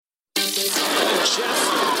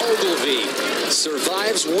Jeff Ogilvy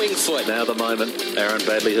survives Wingfoot. Now the moment Aaron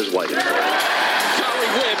Baddeley has waited for. Gary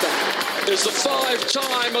Webb is the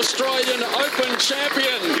 5-time Australian Open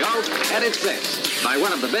champion. Golf at its best by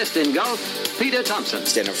one of the best in golf, Peter Thompson.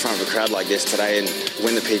 Stand in front of a crowd like this today and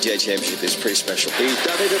win the PGA Championship is pretty special. He's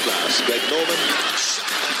done it at last. Greg Norman.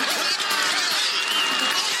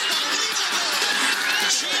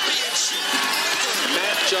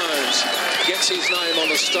 Matt Jones gets his name on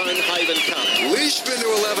the Stonehaven Cup. Leishman to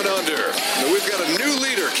 11 under. Now we've got a new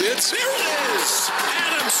leader, kids. There it is,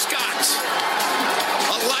 Adam Scott,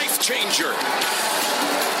 a life changer.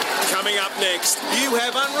 Coming up next, you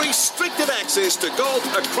have unrestricted access to golf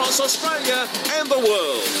across Australia and the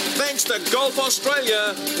world. Thanks to Golf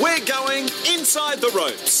Australia, we're going inside the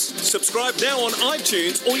ropes. Subscribe now on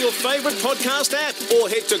iTunes or your favourite podcast app, or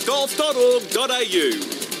head to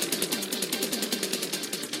golf.org.au.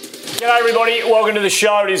 G'day everybody, welcome to the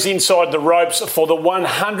show. It is Inside the Ropes for the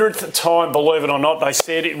 100th time, believe it or not. They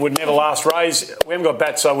said it would never last. Raise, we haven't got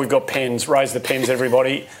bats, so we've got pens. Raise the pens,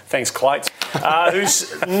 everybody. Thanks, Clates.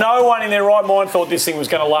 No one in their right mind thought this thing was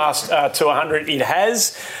going to last to 100. It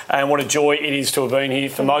has, and what a joy it is to have been here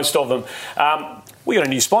for most of them. We got a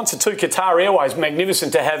new sponsor too, Qatar Airways.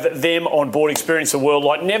 Magnificent to have them on board. Experience the world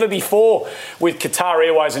like never before with Qatar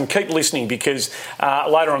Airways. And keep listening, because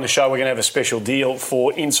later on the show we're going to have a special deal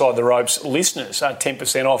for Inside the Ropes listeners.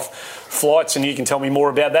 10% off flights, and you can tell me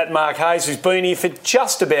more about that. Mark Hayes, who's been here for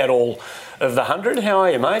just about all of the 100. How are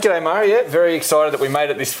you, mate? G'day, Murray. Yeah, very excited that we made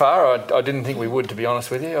it this far. I didn't think we would, to be honest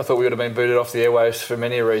with you. I thought we would have been booted off the airwaves for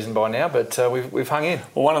many a reason by now, but we've hung in.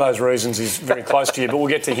 Well, one of those reasons is very close to you, but we'll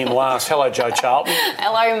get to him last. Hello, Joe Charlton.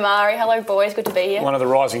 Hello, Murray. Hello, boys. Good to be here. One of the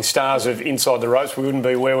rising stars of Inside the Ropes. We wouldn't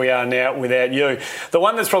be where we are now without you. The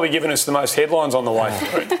one that's probably given us the most headlines on the way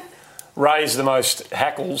through. Raised the most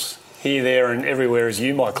hackles here, there and everywhere is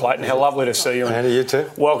you, Mike Clayton. How lovely to see you. And you too.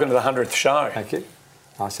 Welcome to the 100th show. Thank you.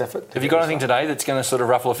 Nice effort. Have you got anything today that's going to sort of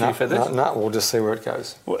ruffle a few feathers? No, we'll just see where it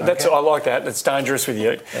goes. Well, I like that. That's dangerous with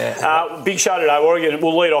you. Yeah. Big show today.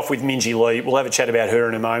 We'll lead off with Minjee Lee. We'll have a chat about her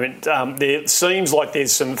in a moment. There seems like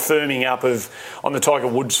there's some firming up on the Tiger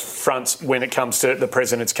Woods fronts when it comes to the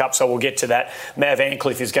President's Cup, so we'll get to that. Mav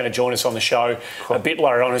Ancliffe is going to join us on the show a bit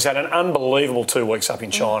later on. Who's had an unbelievable 2 weeks up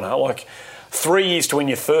in China. 3 years to win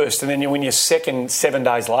your first, and then you win your second 7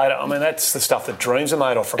 days later. I mean, that's the stuff that dreams are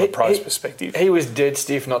made of from a pro's perspective. He was dead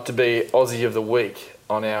stiff not to be Aussie of the Week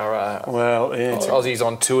on our Aussies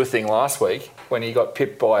on Tour thing last week when he got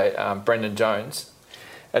pipped by Brendan Jones.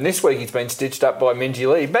 And this week he's been stitched up by Minjee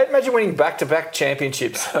Lee. Imagine winning back-to-back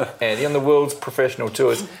championships, Andy, on the world's professional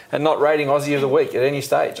tours and not rating Aussie of the Week at any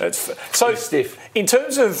stage. So stiff. In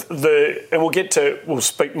terms of and we'll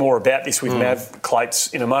speak more about this with Mav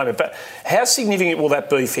Clates in a moment, but how significant will that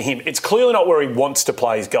be for him? It's clearly not where he wants to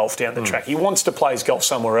play his golf down the track. He wants to play his golf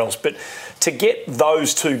somewhere else. But to get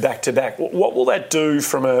those two back-to-back, what will that do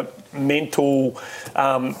from a mental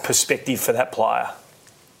perspective for that player?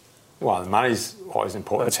 Well, the money's always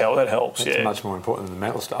important. That helps. It's much more important than the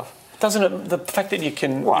mental stuff. Doesn't it? The fact that you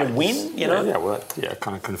can win, you know? That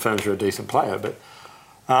kind of confirms you're a decent player. But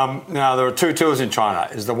now there are 2 tours in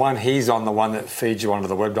China. Is the one he's on the one that feeds you onto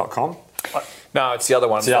the web.com? No, it's the other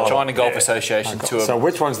one. It's the China Golf Association Tour. So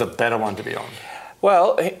which one's the better one to be on?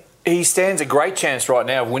 Well, he stands a great chance right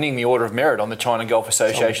now of winning the Order of Merit on the China Golf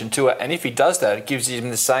Association Tour. And if he does that, it gives him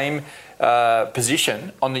the same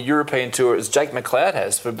position on the European Tour as Jake McLeod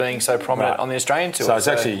has for being so prominent on the Australian Tour. So it's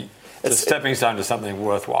actually a stepping stone to something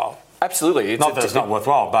worthwhile. Absolutely. Not that it's not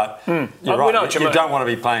worthwhile, but you're right. You don't want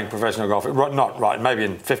to be playing professional golf. Not right. Maybe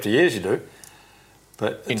in 50 years you do.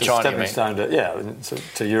 But in it's China, a stepping stone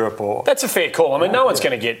to Europe or. That's a fair call. I mean, no one's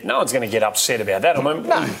going to get upset about that. I mean,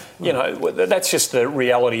 that's just the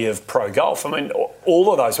reality of pro golf. I mean,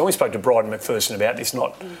 all of those. When we spoke to Bryden McPherson about this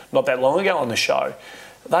not that long ago on the show,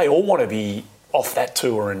 they all want to be off that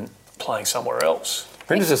tour and playing somewhere else.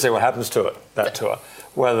 We're interested to see what happens to that tour.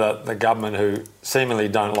 Whether the government, who seemingly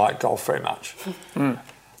don't like golf very much,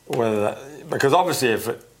 because obviously if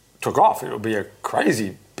it took off, it would be a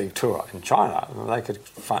crazy big tour in China. They could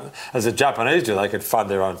fund, as the Japanese do, they could fund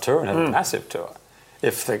their own tour and have a massive tour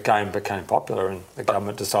if the game became popular and the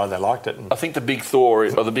government decided they liked it. I think the big thaw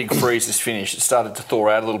or the big freeze is finished. It started to thaw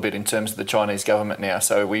out a little bit in terms of the Chinese government now,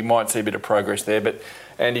 so we might see a bit of progress there. But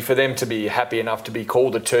Andy, for them to be happy enough to be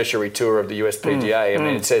called the tertiary tour of the USPGA, I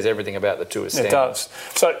mean, it says everything about the tour's standard. It does.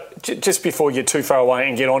 So just before we get too far away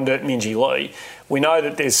and get on to Minjee Lee, we know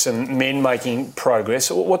that there's some men making progress.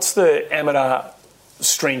 What's the amateur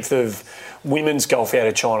strength of women's golf out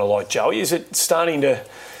of China like, Joey? Is it starting to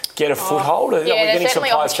get a foothold? Yeah, there's some definitely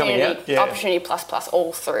players coming out? opportunity plus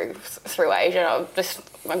all through Asia.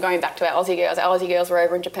 I'm going back to our Aussie girls. Our Aussie girls were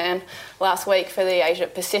over in Japan last week for the Asia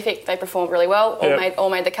Pacific. They performed really well. All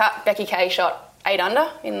made the cut. Becky Kay shot 8 under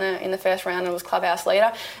in the first round and was clubhouse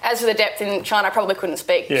leader. As for the depth in China, I probably couldn't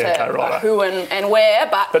speak to who and where,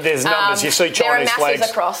 but there's numbers. You see Chinese there are flags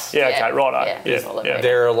across. There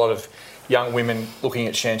are a lot of young women looking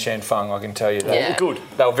at Shan Shan Feng. I can tell you that. Good.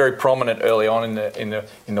 They were very prominent early on in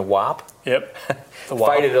the WARP. Yep.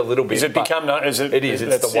 Faded a little bit. Is it become known? It is.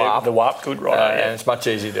 It's the WARP. The WARP. Good. Right. And it's much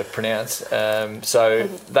easier to pronounce. So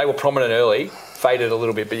they were prominent early. Faded a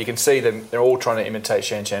little bit, but you can see them. They're all trying to imitate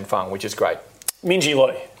Shan Shan Feng, which is great. Minjee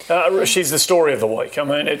Lee, she's the story of the week. I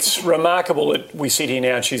mean, it's remarkable that we sit here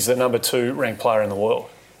now and she's the number 2 ranked player in the world.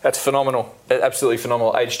 That's phenomenal. Absolutely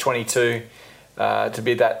phenomenal. Age 22, to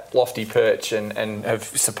be that lofty perch and have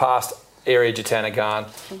surpassed Ariya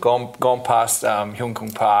Jutanugarn, gone past Hyun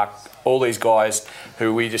Kung Park, all these guys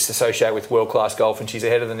who we just associate with world-class golf, and she's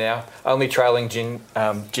ahead of them now, only trailing Jin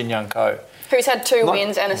Young Ko. Who's had 2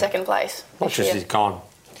 wins and a second place. Not just she's gone.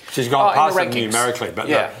 She's gone past them numerically,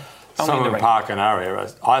 but Sung Park and Ariya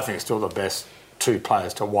are, I think, still the best 2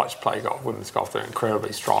 players to watch play golf. Women's golf, they're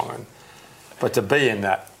incredibly strong. But to be in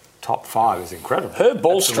that top 5 is incredible. Her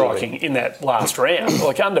ball striking in that last round,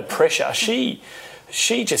 like under pressure, she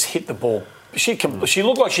just hit the ball. She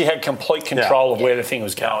looked like she had complete control of where the thing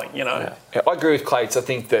was going, you know. Yeah, I agree with Clates. I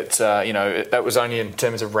think that, that was only in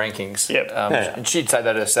terms of rankings. And she'd say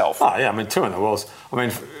that herself. Oh, yeah, I mean, 2 in the world. I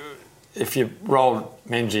mean, if you rolled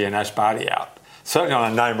Minjee and Ash Barty out, certainly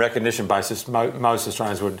on a name recognition basis, most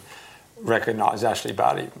Australians would recognise Ashley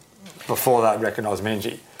Barty before they recognise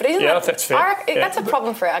Minjee. But isn't that's fair. That's a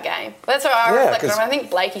problem for our game. That's what I reflect on. I think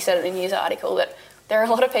Blakey said it in his article that there are a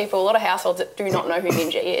lot of people, a lot of households that do not know who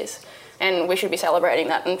Minjee is. And we should be celebrating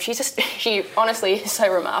that. And she honestly is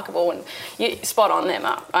so remarkable. And you spot on there,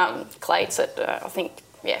 Clates, that I think,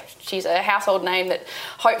 she's a household name that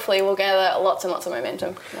hopefully will gather lots and lots of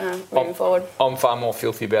momentum moving forward. I'm far more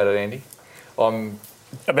filthy about it, Andy.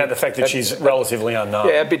 About the fact that she's relatively unknown.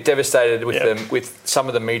 Yeah, a bit devastated with some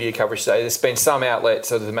of the media coverage today. There's been some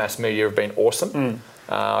outlets of the mass media have been awesome.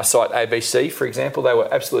 I cite ABC, for example. They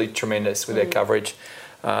were absolutely tremendous with their coverage.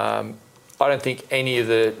 I don't think any of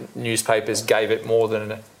the newspapers gave it more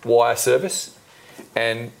than a wire service.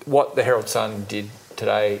 And what the Herald Sun did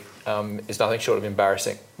today is nothing short of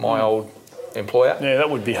embarrassing. My old employer. Yeah, that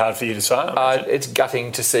would be hard for you to say. It's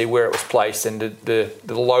gutting to see where it was placed and the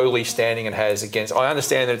lowly standing it has against. I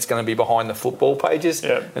understand that it's going to be behind the football pages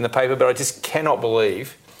in the paper, but I just cannot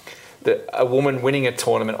believe that a woman winning a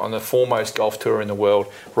tournament on the foremost golf tour in the world,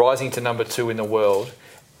 rising to number 2 in the world,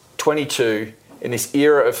 22, in this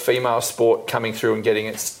era of female sport coming through and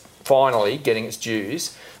finally getting its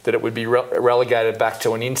dues, that it would be relegated back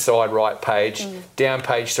to an inside right page, down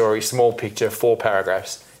page story, small picture, 4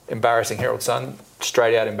 paragraphs. Embarrassing. Herald Sun,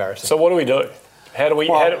 straight out embarrassing. So what do we do?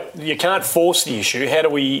 You can't force the issue.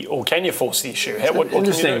 Can you force the issue? What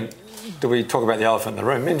interesting. Do we talk about the elephant in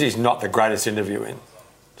the room? Minjee's not the greatest interview in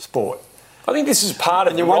sport. I think this is part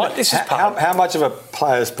of it. Right? This is part. How much of a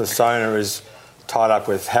player's persona is tied up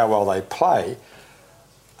with how well they play,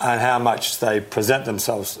 and how much they present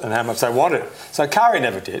themselves, and how much they want it. So Kari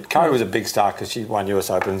never did. Kari was a big star because she won US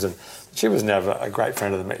Opens, and she was never a great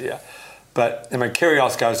friend of the media. But I mean,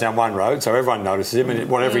 Kyrgios goes down one road, so everyone notices him, and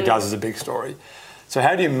whatever he does is a big story. So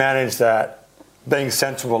how do you manage that, being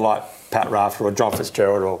sensible like Pat Rafter or John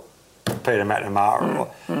Fitzgerald or Peter McNamara,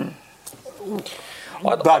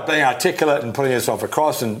 but being articulate and putting yourself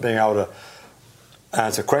across and being able to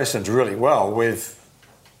answer questions really well with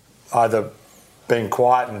either being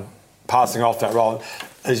quiet and passing off that role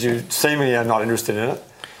as you seemingly are not interested in it,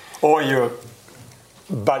 or you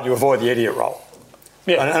avoid the idiot role.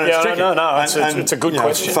 It's a good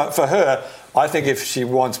question. For her, I think if she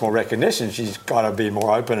wants more recognition, she's got to be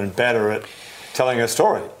more open and better at telling her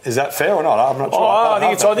story. Is that fair or not? I'm not sure. I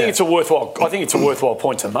think it's a worthwhile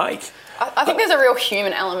point to make. I think there's a real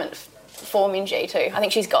human element for Minjee too. I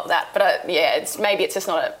think she's got that, but it's just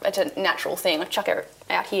not a natural thing. Like chuck her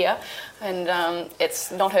out here, and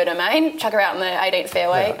it's not her domain. Chuck her out in the 18th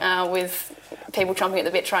fairway with people chomping at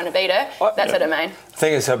the bit trying to beat her. That's her domain. The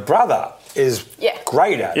thing is, her brother is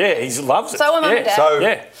great at it. Yeah, he loves it. So am I,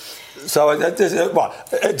 Dad. So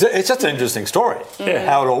it's just an interesting story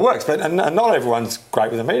how it all works. But and not everyone's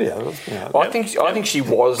great with the media. I think she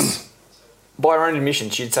was by her own admission,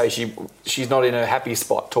 she'd say she's not in a happy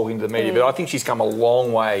spot talking to the media, but I think she's come a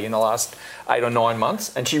long way in the last 8 or 9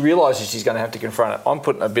 months, and she realises she's going to have to confront it. I'm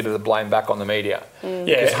putting a bit of the blame back on the media.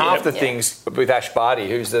 Because half the things with Ash Barty,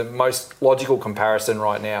 who's the most logical comparison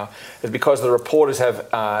right now, is because the reporters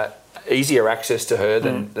have easier access to her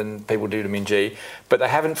than people do to Minjee, but they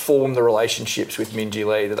haven't formed the relationships with Minjee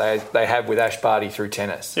Lee that they have with Ash Barty through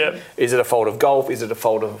tennis. Is it a fault of golf? Is it a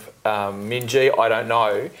fault of Minjee? I don't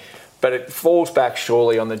know. But it falls back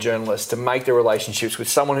surely on the journalists to make the relationships with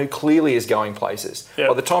someone who clearly is going places.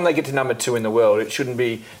 By the time they get to number 2 in the world, it shouldn't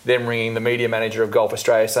be them ringing the media manager of Golf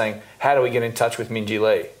Australia saying, how do we get in touch with Minjee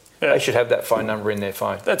Lee? They should have that phone number in their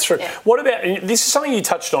phone. That's true. What about, this is something you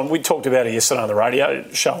touched on, we talked about it yesterday on the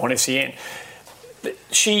radio show on SEN.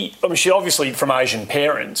 She obviously from Asian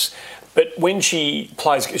parents, but when she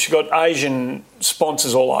plays, she's got Asian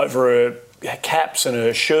sponsors all over her caps and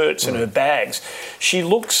her shirts and her bags. She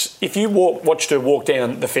looks, if you watched her walk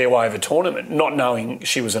down the fairway of a tournament, not knowing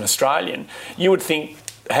she was an Australian, you would think,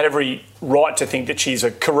 had every right to think that she's a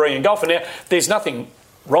Korean golfer. Now, there's nothing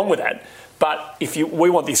wrong with that, but we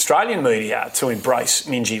want the Australian media to embrace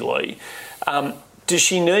Minjee Lee. Does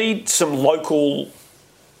she need some local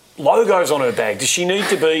logos on her bag? Does she need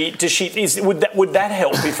to be? Would that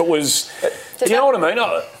help if it was? Do you know what I mean?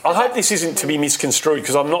 I hope this isn't to be misconstrued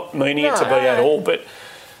because I'm not meaning it to be at all. But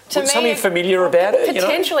something familiar about it.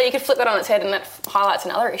 Potentially, you could flip that on its head, and that highlights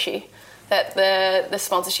another issue that the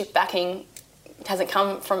sponsorship backing hasn't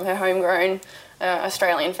come from her homegrown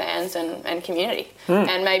Australian fans and community,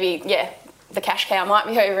 and maybe the cash cow might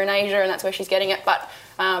be over in Asia, and that's where she's getting it, but.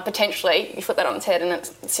 Potentially, you flip that on its head and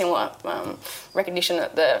it's similar recognition,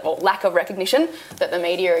 or lack of recognition that the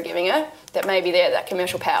media are giving her, that maybe that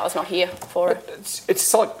commercial power is not here for her.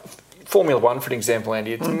 It's like Formula One, for an example,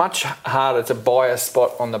 Andy. It's much harder to buy a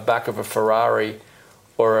spot on the back of a Ferrari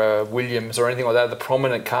or a Williams or anything like that, the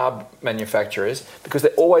prominent car manufacturers, because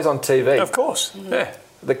they're always on TV. Of course,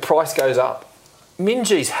 The price goes up.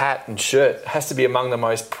 Minjee's hat and shirt has to be among the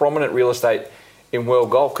most prominent real estate in world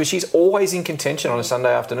golf because she's always in contention on a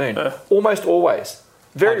Sunday afternoon. Almost always.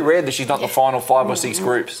 Very rare that she's not in the final 5 or 6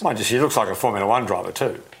 groups. Mind you, she looks like a Formula One driver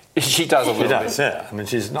too. She does a little bit. She does, yeah. I mean,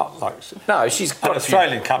 she's not like... No, she's got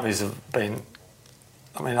Australian companies have been...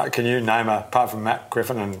 I mean, can you name, apart from Matt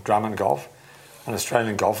Griffin and Drummond Golf, an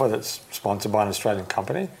Australian golfer that's sponsored by an Australian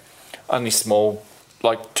company? Only small,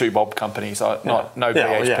 like 2 bob companies, no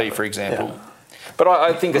BHP, for example. But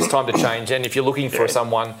I think it's time to change, and if you're looking for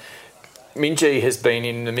someone... Minjee has been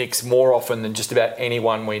in the mix more often than just about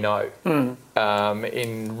anyone we know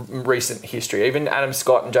in recent history. Even Adam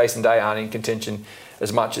Scott and Jason Day aren't in contention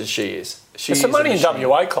as much as she is. There's some money in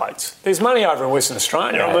WA, Clates. There's money over in Western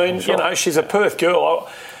Australia. I mean, she's a Perth girl.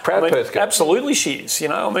 Proud Perth girl. Absolutely she is. We're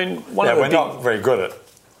not very good at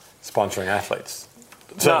sponsoring athletes.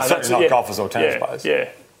 Certainly not golfers or tennis players.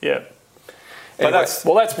 Yeah. But that's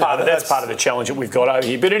part of the challenge that we've got over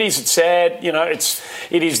here. But it's sad.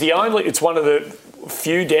 It's one of the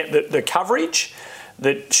few the coverage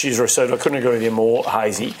that she's received. I couldn't agree with you more,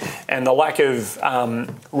 Hazy. And the lack of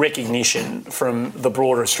recognition from the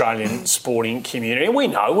broader Australian sporting community. And we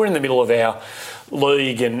know we're in the middle of our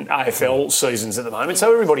league and AFL seasons at the moment,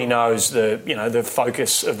 so everybody knows the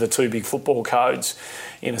focus of the 2 big football codes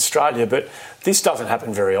in Australia, but this doesn't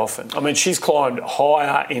happen very often. I mean, she's climbed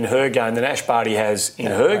higher in her game than Ash Barty has in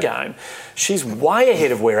her game. She's way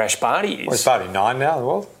ahead of where Ash Barty is. Well, is Barty 9 now in the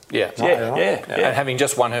world? Yeah. And having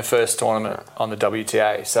just won her first tournament on the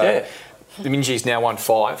WTA. So Minjee's now won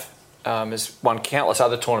 5, has won countless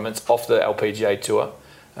other tournaments off the LPGA Tour,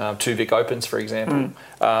 2 Vic Opens, for example.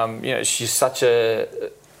 She's such a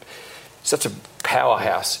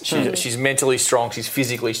powerhouse. She's mentally strong. She's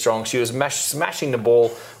physically strong. She was smashing the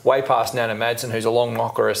ball way past Nana Madsen, who's a long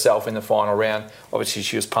knocker herself in the final round. Obviously,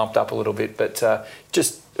 she was pumped up a little bit, but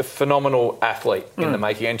just a phenomenal athlete in the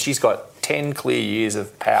making. And she's got 10 clear years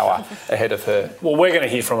of power ahead of her. Well, we're going to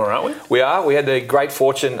hear from her, aren't we? We are. We had the great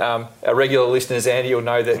fortune. Our regular listeners, Andy, will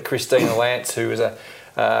know that Christina Lance, who was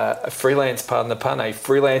a freelance, pardon the pun, a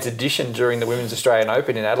freelance edition during the Women's Australian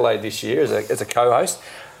Open in Adelaide this year as a co-host.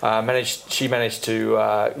 She managed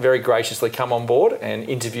to very graciously come on board and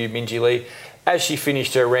interview Minjee Lee as she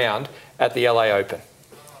finished her round at the LA Open.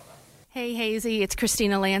 Hey, Hazy, it's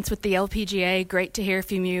Christina Lance with the LPGA. Great to hear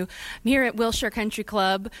from you. I'm here at Wilshire Country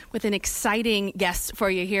Club with an exciting guest for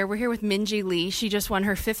you here. We're here with Minjee Lee. She just won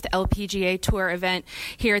her 5th LPGA Tour event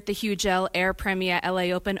here at the Hugh Gell Air Premier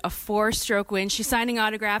LA Open, a 4-stroke win. She's signing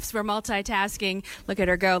autographs. We're multitasking. Look at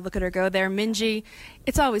her go there. Minjee,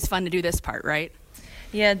 it's always fun to do this part, right?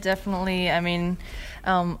 Yeah, definitely. I mean,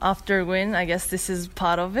 after a win, I guess this is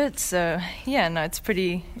part of it. So, yeah, no, it's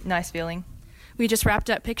pretty nice feeling. We just wrapped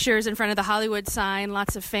up pictures in front of the Hollywood sign.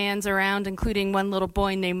 Lots of fans around, including one little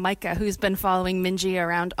boy named Micah, who's been following Minjee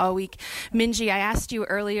around all week. Minjee, I asked you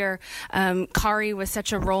earlier, Kari was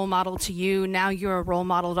such a role model to you. Now you're a role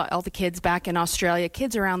model to all the kids back in Australia,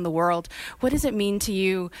 kids around the world. What does it mean to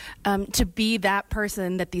you to be that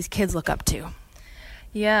person that these kids look up to?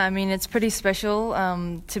 Yeah, I mean, it's pretty special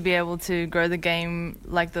to be able to grow the game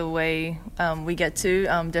like the way we get to,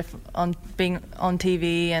 on being on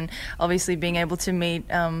TV and obviously being able to meet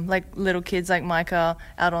like little kids like Micah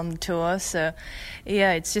out on the tour. So,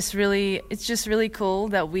 yeah, it's just really cool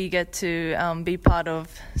that we get to be part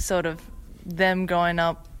of sort of them growing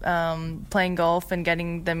up playing golf and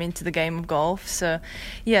getting them into the game of golf. So,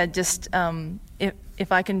 yeah, just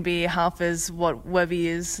if I can be half as what Webby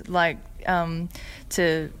is like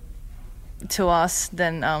to us,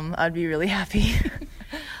 then I'd be really happy.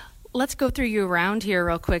 Let's go through you around here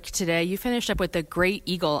real quick today. You finished up with a great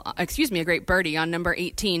a great birdie on number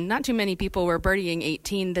 18. Not too many people were birdieing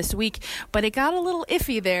 18 this week, but it got a little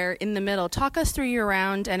iffy there in the middle. Talk us through your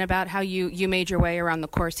round and about how you made your way around the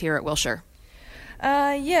course here at Wilshire.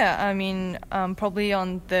 Yeah, I mean, probably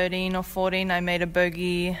on 13 or 14 I made a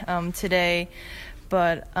bogey today.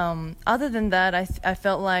 But other than that, I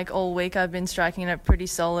felt like all week I've been striking it pretty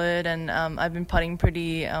solid, and I've been putting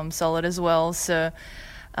pretty solid as well. So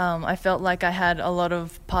I felt like I had a lot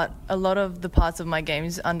of the parts of my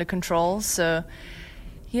games under control. So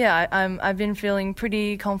yeah, I've been feeling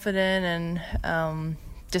pretty confident, and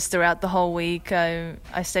just throughout the whole week I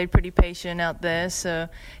stayed pretty patient out there. So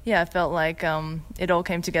yeah, I felt like it all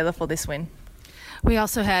came together for this win. We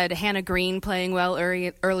also had Hannah Green playing well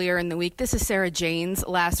earlier in the week. This is Sarah Jane's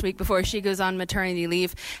last week before she goes on maternity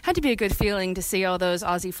leave. Had to be a good feeling to see all those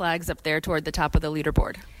Aussie flags up there toward the top of the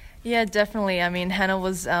leaderboard. Yeah, definitely. I mean, Hannah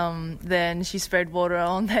was there, and she spread water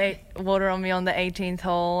on me on the 18th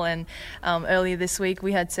hole. And earlier this week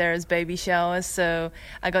we had Sarah's baby shower, so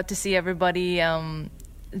I got to see everybody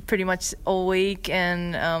pretty much all week,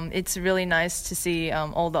 and it's really nice to see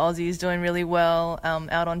all the Aussies doing really well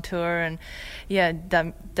out on tour, and yeah,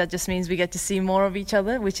 that just means we get to see more of each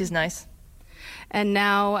other, which is nice. And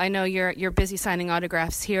now I know you're busy signing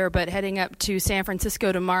autographs here, but heading up to San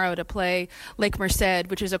Francisco tomorrow to play Lake Merced,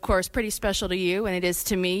 which is, of course, pretty special to you, and it is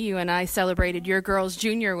to me. You and I celebrated your girls'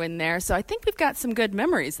 junior win there, so I think we've got some good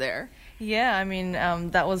memories there. Yeah, I mean,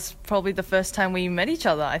 that was probably the first time we met each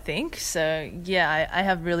other, I think. So, yeah, I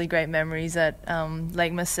have really great memories at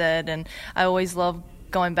Lake Merced, and I always love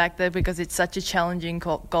going back there because it's such a challenging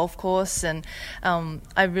golf course, and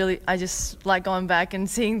I just like going back and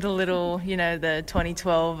seeing the little, the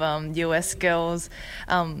 2012 US girls.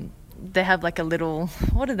 They have like a little,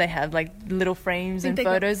 what do they have? Like little frames and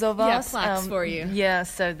photos of us. Yeah, plaques for you. Yeah,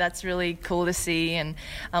 so that's really cool to see. And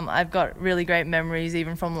I've got really great memories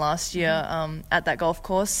even from last year at that golf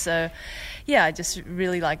course. So yeah, I just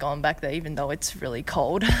really like going back there even though it's really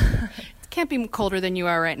cold. Can't be colder than you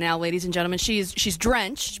are right now, ladies and gentlemen. She's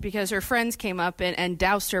drenched because her friends came up and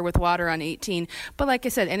doused her with water on 18. But like I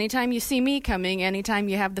said, anytime you see me coming, anytime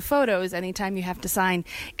you have the photos, anytime you have to sign,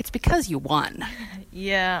 it's because you won.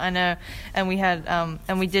 Yeah, I know. And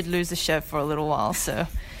we did lose the shirt for a little while, so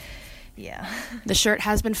yeah. The shirt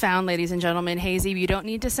has been found, ladies and gentlemen. Hazy, you don't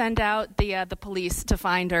need to send out the police to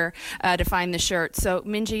find her, to find the shirt. So,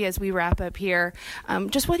 Minjee, as we wrap up here,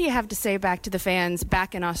 just what do you have to say back to the fans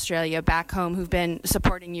back in Australia, back home, who've been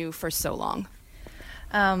supporting you for so long?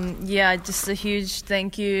 Yeah, just a huge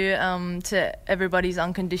thank you to everybody's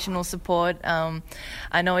unconditional support.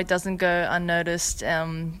 I know it doesn't go unnoticed,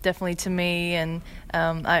 definitely to me, and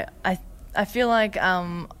I feel like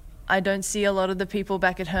I don't see a lot of the people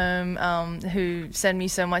back at home who send me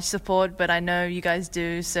so much support, but I know you guys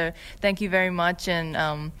do. So thank you very much, and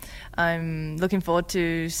I'm looking forward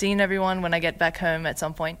to seeing everyone when I get back home at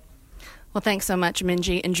some point. Well, thanks so much,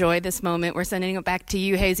 Minjee. Enjoy this moment. We're sending it back to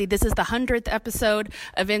you, Hazy. This is the 100th episode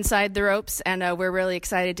of Inside the Ropes, and we're really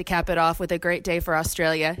excited to cap it off with a great day for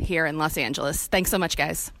Australia here in Los Angeles. Thanks so much,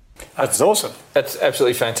 guys. That's awesome. That's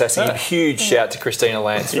absolutely fantastic. Yeah. A huge shout to Christina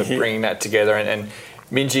Lance for bringing that together, and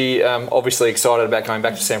Minjee, obviously excited about going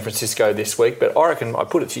back to San Francisco this week, but I reckon I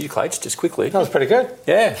put it to you, Clates, just quickly. That was pretty good.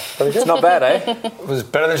 Yeah, pretty good. It's not bad, eh? It was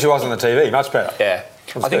better than she was on the TV, much better. Yeah.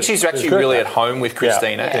 I think she's actually really at home with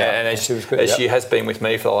Christina, and as she has been with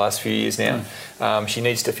me for the last few years now. She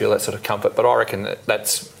needs to feel that sort of comfort, but I reckon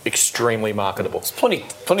that's extremely marketable. There's plenty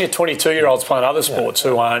of 22-year-olds playing other sports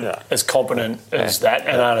who aren't as competent as that,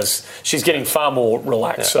 and aren't as. She's getting far more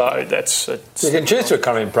relaxed. So that's. You can choose to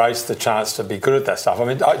kind of embrace the chance to be good at that stuff. I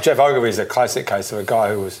mean, Jeff Ogilvy is a classic case of a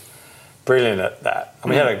guy who was brilliant at that. I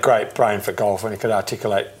mean, he had a great brain for golf and he could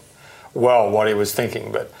articulate well what he was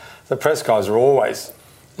thinking, but the press guys are always,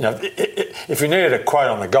 if you needed a quote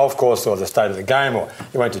on the golf course or the state of the game, or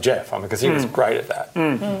you went to Jeff, because he was great at that.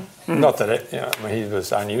 Not that he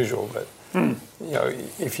was unusual, but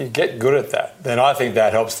if you get good at that, then I think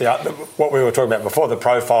that helps what we were talking about before, the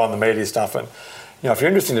profile and the media stuff. And if you're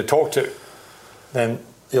interesting to talk to, then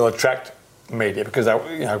you'll attract media because they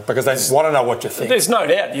want to know what you think. There's no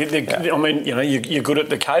doubt. You're good at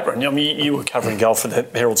the capering. You were covering golf for the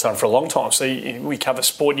Herald Sun for a long time, so we cover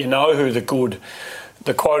sport. You know who the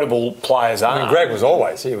quotable players are. Greg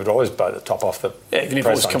was he would always blow the top off the even if it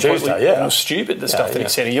was completely stupid, the stuff that he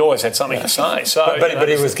said, he always had something to say. So, but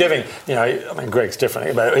he was giving, Greg's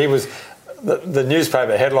different, but he was, the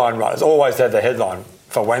newspaper headline writers always had the headline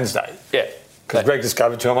for Wednesday. Yeah. Because Greg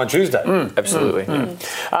discovered to him on Tuesday. Absolutely.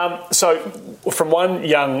 So from one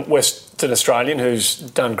young Western Australian who's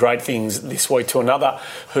done great things this week to another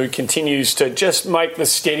who continues to just make the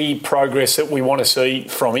steady progress that we want to see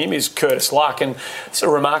from him is Curtis Luck. And it's a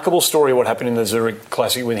remarkable story what happened in the Zurich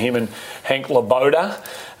Classic with him and Hank Lebioda.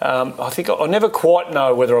 I think I never quite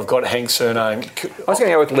know whether I've got Hank's surname. I was going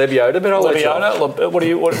to go with Lebioda, but I'll let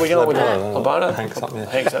you. What are we going with? Lebioda?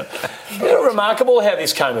 Hank's remarkable how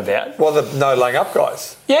this came about. Well, the no laying up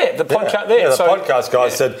guys. Yeah, the podcast there. Yeah, the podcast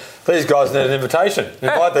guys said, these guys need an invitation.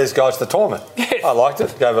 Invite these guys to the tournament. Yeah. I liked it,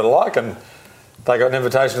 gave it a like, and they got an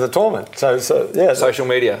invitation to the tournament. So social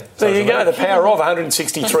media. There you go. The power of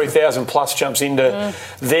 163,000 plus jumps into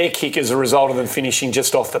their kick as a result of them finishing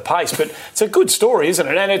just off the pace. But it's a good story, isn't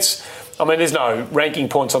it? And there's no ranking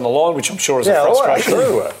points on the line, which I'm sure is a frustration.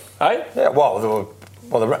 Hey? Yeah. Well,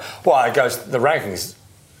 it goes. The rankings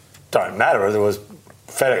don't matter. There was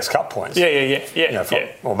FedEx Cup points.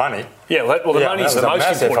 Or money. Yeah, the money's the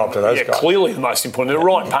most important. To those guys. Clearly the most important. The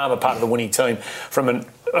Ryan Palmer part of the winning team from an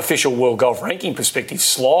official world golf ranking perspective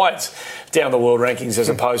slides down the world rankings as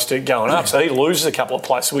opposed to going up. So he loses a couple of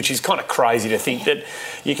places, which is kind of crazy to think that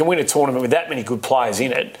you can win a tournament with that many good players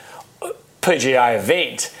in it, PGA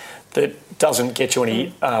event, that doesn't get you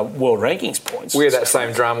any world rankings points. We had that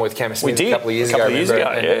same drama with Cam Smith a couple of years ago.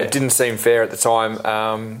 It didn't seem fair at the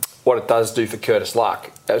time. What it does do for Curtis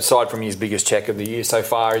Luck, aside from his biggest check of the year so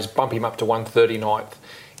far, is bump him up to 139th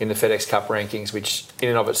in the FedEx Cup rankings, which in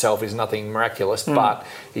and of itself is nothing miraculous, but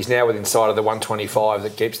he's now within sight of the 125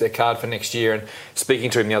 that keeps their card for next year. And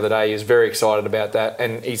speaking to him the other day, he was very excited about that,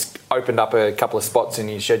 and he's opened up a couple of spots in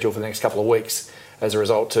his schedule for the next couple of weeks as a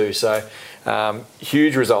result too. So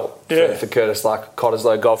huge result for Curtis Luck.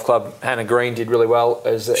 Cottesloe Golf Club. Hannah Green did really well,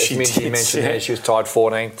 as Minty mentioned there. She was tied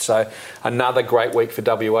 14th. So another great week for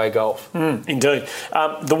WA golf. Indeed.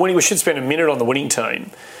 We should spend a minute on the winning team.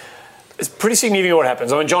 It's pretty significant what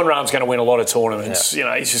happens. John Rahm's going to win a lot of tournaments.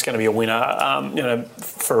 Yeah. He's just going to be a winner,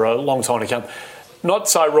 for a long time to come. Not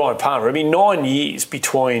so Ryan Palmer. 9 years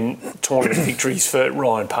between tournament victories for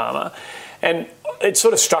Ryan Palmer. And it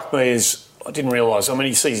sort of struck me as, I didn't realise,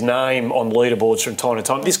 he sees his name on leaderboards from time to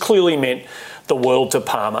time. This clearly meant the world to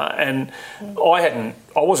Palmer. And I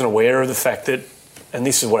wasn't aware of the fact that, and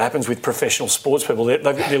this is what happens with professional sports people,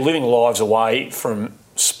 they're living lives away from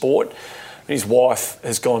sport. His wife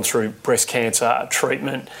has gone through breast cancer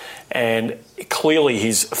treatment, and clearly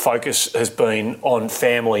his focus has been on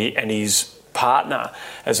family and his partner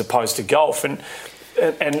as opposed to golf. And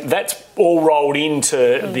that's all rolled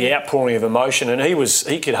into the outpouring of emotion. And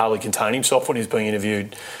he could hardly contain himself when he was being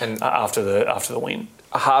interviewed after the win.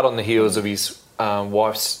 Hard on the heels of his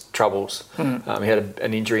wife's troubles. He had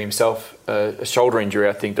an injury himself, a shoulder injury,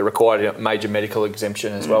 I think, that required a major medical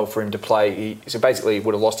exemption as well for him to play. So basically, he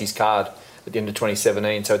would have lost his card at the end of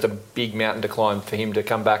 2017. So it's a big mountain to climb for him to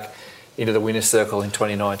come back into the winner's circle in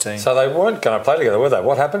 2019. So they weren't going to play together, were they?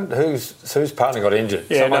 What happened? Whose partner got injured?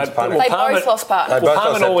 Yeah, they both lost partners.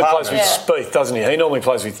 Palmer normally plays with Spieth, doesn't he? He normally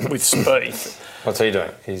plays with Spieth. What's he doing?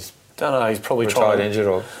 He's probably retired, injured,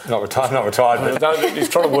 or not retired. But he's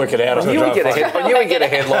trying to work it out. I knew we'd get a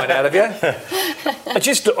headline out of you.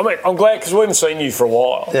 I'm glad, because we haven't seen you for a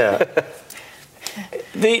while. Yeah.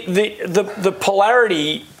 The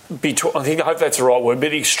polarity between, I hope that's the right word,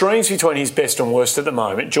 but the extremes between his best and worst at the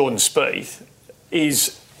moment, Jordan Spieth,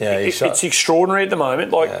 it's extraordinary at the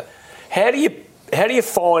moment. How do you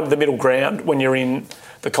find the middle ground when you're in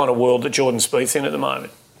the kind of world that Jordan Spieth's in at the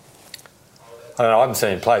moment? I don't know. I haven't seen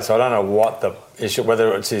him play, so I don't know what the issue,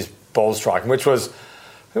 whether it's his ball striking, which was,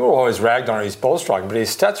 people always ragged on his ball striking, but his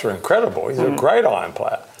stats are incredible. He's a great iron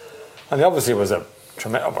player, and he obviously was he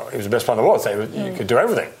was the best player in the world, so you could do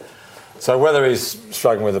everything. So whether he's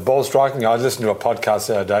struggling with the ball striking, I listened to a podcast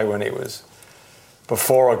the other day when he was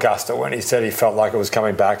before Augusta, when he said he felt like it was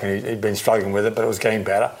coming back and he'd been struggling with it, but it was getting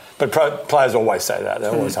better. But players always say that. They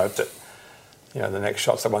always hope that the next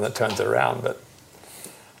shot's the one that turns it around. But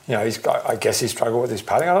I guess he struggled with his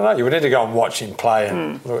putting. I don't know. You would need to go and watch him play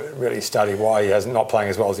and really study why he has not playing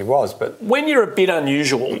as well as he was. But when you're a bit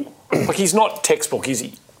unusual, like he's not textbok, is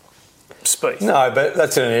he? Spieth. No, but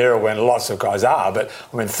that's in an era when lots of guys are. But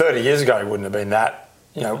 30 years ago, it wouldn't have been that.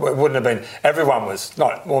 It wouldn't have been. Everyone was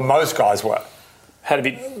not. Well, most guys were. Had a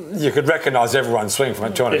bit. You could recognise everyone's swing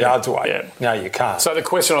from 200 yards away. Yeah. Now you can't. So the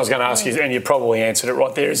question I was going to ask is, and you probably answered it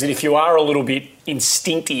right there, is that if you are a little bit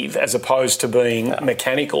instinctive as opposed to being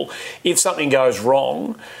mechanical, if something goes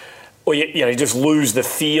wrong, or you just lose the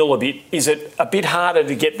feel a bit, is it a bit harder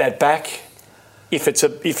to get that back?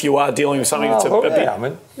 If you are dealing with something that's a bit...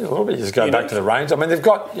 a little bit. You just go back to the range. They've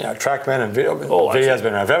got TrackMan and video's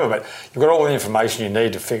been around forever, but you've got all the information you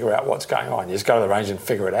need to figure out what's going on. You just go to the range and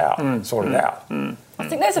figure it out, sort it out. I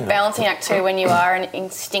think there's a balancing act too when you are an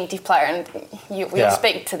instinctive player, and you'll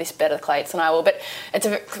speak to this better, Clates, than I will, but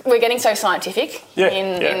we're getting so scientific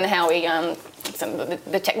in how we... some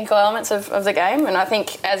of the technical elements of the game, and I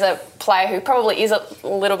think as a player who probably is a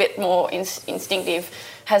little bit more instinctive,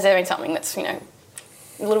 has there been something that's, a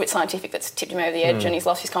little bit scientific that's tipped him over the edge and he's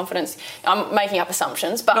lost his confidence? I'm making up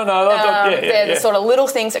assumptions, but they're the sort of little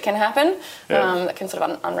things that can happen that can sort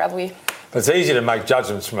of unravel you. But it's easy to make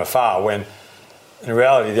judgments from afar when, in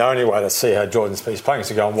reality, the only way to see how Jordan Spieth's playing is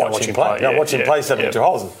to go and watch him play. Watch him play 72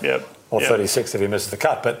 holes, or 36 if he misses the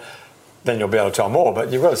cut, but then you'll be able to tell more.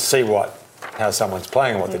 But you've got to see how someone's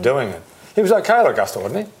playing and what they're doing. And he was okay at Augusta,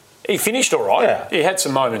 wasn't he? He finished all right. Yeah. He had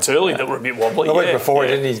some moments early that were a bit wobbly. The week before,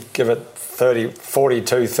 didn't he give it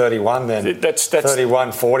 42, 31, then that's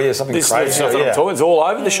 31, 40 or something crazy? That's what I'm talking. It's all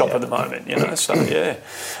over the shop at the moment, so,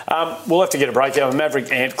 we'll have to get a break out.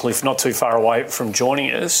 Maverick Antcliffe not too far away from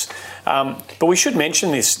joining us. But we should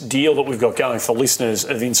mention this deal that we've got going for listeners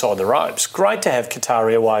of Inside the Ropes. Great to have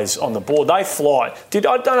Qatar Airways on the board. They fly. I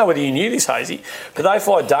don't know whether you knew this, Hazy, but they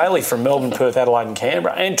fly daily from Melbourne, Perth, Adelaide and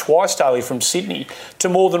Canberra, and twice daily from Sydney to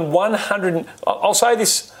more than 100... I'll say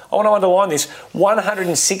this, I want to underline this,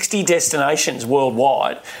 160 destinations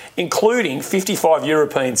worldwide, including 55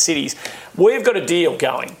 European cities. We've got a deal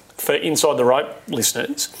going for Inside the Rope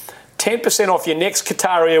listeners. 10% off your next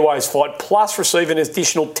Qatar Airways flight, plus receive an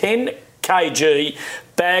additional 10 kg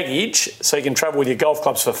baggage so you can travel with your golf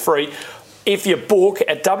clubs for free if you book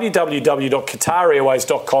at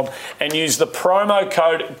www.qatarairways.com and use the promo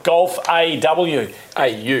code GOLFAW.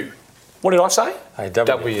 AU. What did I say?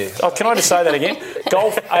 AW. Oh, can I just say that again?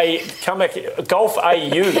 Golf AU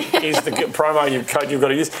is the promo code you've got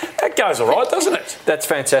to use. That goes all right, doesn't it? That's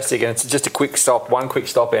fantastic, and it's just one quick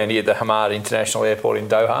stop, Andy, at the Hamad International Airport in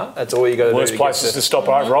Doha. That's all you got to do. Worst places to stop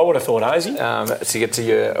over, I would have thought, Hazy. To get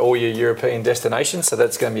to all your European destinations, so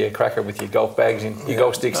that's going to be a cracker with your golf bags and your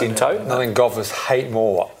golf sticks in tow. Nothing golfers hate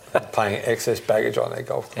more paying excess baggage on their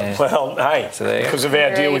golf clubs. Well, hey, because of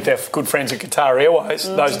our deal with our good friends at Qatar Airways,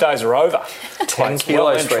 those days are over. 10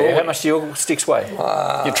 kilos for you. How much do your sticks weigh?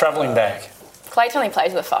 Your travelling bag. Clayton only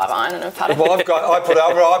plays with a 5-iron and a putter. Well, I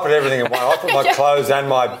put everything in one. I put my clothes and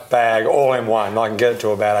my bag all in one. I can get it to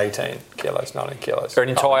about 18 kilos, 19 kilos. For an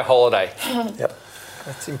entire holiday. Yep.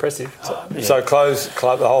 That's impressive. So clothes,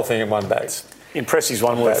 the whole thing in one bag. Impressive is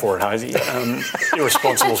one word for it, Hazy.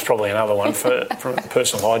 Irresponsible is probably another one from a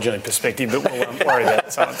personal hygiene perspective, but we'll worry about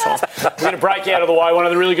it some other time. We're going to break out of the way. One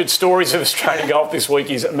of the really good stories of Australian golf this week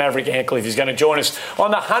is Maverick Antcliffe. He's going to join us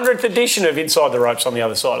on the 100th edition of Inside the Ropes on the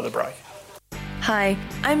other side of the break. Hi,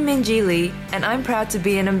 I'm Minjee Lee, and I'm proud to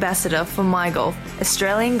be an ambassador for MyGolf,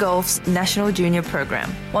 Australian Golf's national junior program.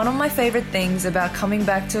 One of my favourite things about coming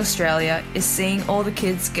back to Australia is seeing all the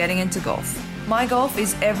kids getting into golf. MyGolf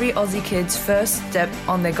is every Aussie kid's first step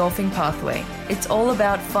on their golfing pathway. It's all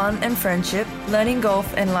about fun and friendship, learning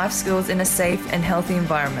golf and life skills in a safe and healthy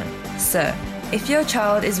environment. So, if your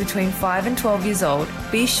child is between 5 and 12 years old,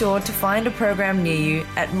 be sure to find a program near you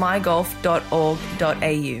at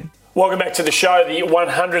mygolf.org.au. Welcome back to the show, the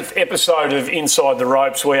 100th episode of Inside the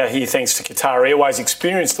Ropes. We are here thanks to Qatar Airways.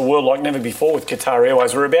 Experience the world like never before with Qatar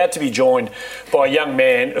Airways. We're about to be joined by a young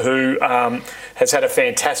man who has had a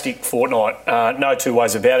fantastic fortnight, no two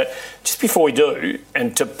ways about it. Just before we do,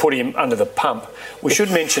 and to put him under the pump, we should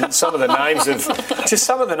mention some of the names of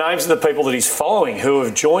the people that he's following who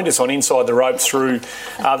have joined us on Inside the Ropes through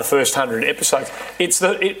the first 100 episodes.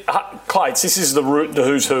 Clates, this is the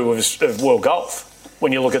who's who of world golf.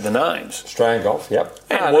 When you look at the names. Australian golf, yep.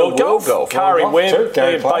 And World Golf. Kari Webb,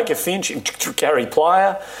 Baker Finch, Gary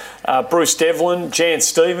Player, Bruce Devlin, Jan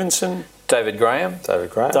Stevenson. David Graham.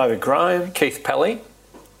 Keith Pelley.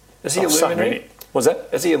 Is he a luminary? Was that?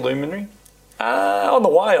 Is he a luminary? On the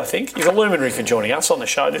way, I think. He's a luminary for joining us on the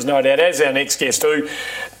show, there's no doubt, as our next guest too.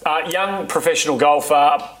 Young professional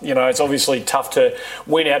golfer, it's obviously tough to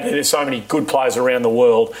win out there. There's so many good players around the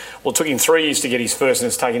world. Well, it took him 3 years to get his first and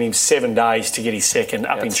it's taken him 7 days to get his second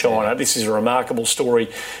up in China. This is a remarkable story.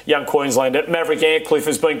 Young Queenslander Maverick Antcliffe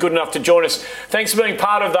has been good enough to join us. Thanks for being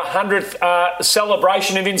part of the 100th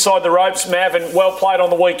celebration of Inside the Ropes, Mav, and well played on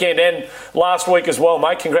the weekend and last week as well,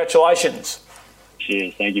 mate. Congratulations.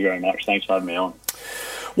 Cheers. Thank you very much. Thanks for having me on.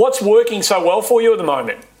 What's working so well for you at the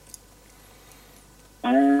moment?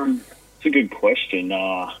 It's a good question.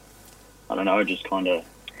 I don't know, just kind of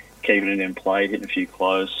keeping it in play, hitting a few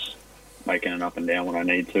close, making it up and down when I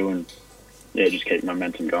need to, and just keep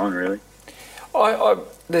momentum going, really.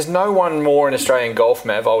 There's no one more in Australian golf,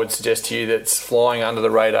 Mav, I would suggest to you, that's flying under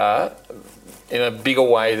the radar in a bigger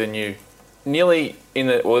way than you. Nearly in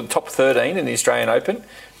the top 13 in the Australian Open,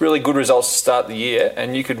 really good results to start the year,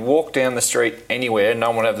 and you could walk down the street anywhere and no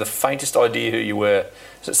one would have the faintest idea who you were.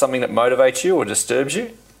 Is it something that motivates you or disturbs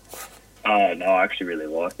you? No, I actually really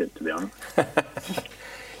like it, to be honest.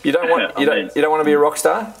 You don't want to be a rock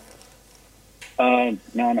star? No,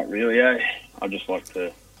 not really. I just like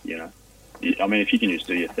to, if you can just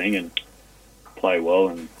do your thing and play well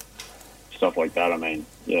and stuff like that,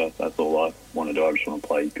 that's all I want to do. I just want to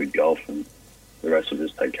play good golf and the rest will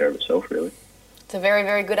just take care of itself, really. It's a very,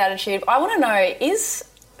 very good attitude. I want to know, is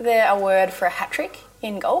there a word for a hat-trick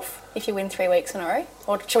in golf if you win 3 weeks in a row?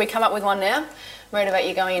 Or should we come up with one now? Motivate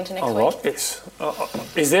you going into next week? Right, yes.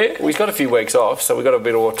 Is there? We've got a few weeks off, so we've got a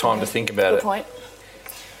bit more time to think about it. Good point.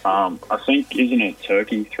 I think, isn't it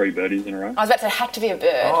Turkey, 3 birdies in a row? I was about to say, it had to be a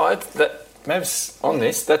bird. Oh, Mav's on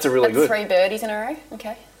this. That's a really good. 3 birdies in a row?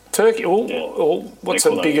 Okay. Turkey? What's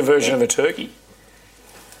a bigger version of a turkey?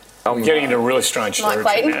 I'm getting into a really strange story.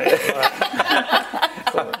 Mike Clayton.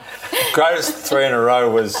 Greatest 3 in a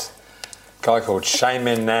row was a guy called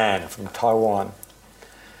Shaimin Nan from Taiwan,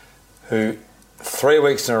 who 3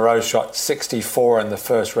 weeks in a row shot 64 in the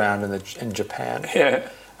first round in Japan. Yeah.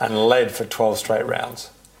 And led for 12 straight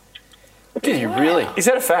rounds. Did he really? Is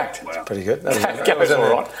that a fact? That's pretty good. That was all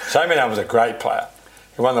right. Shaimin Nan was a great player.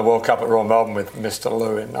 He won the World Cup at Royal Melbourne with Mr.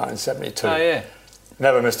 Liu in 1972. Oh, yeah.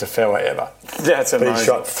 Never missed a fairway ever. That's amazing. But he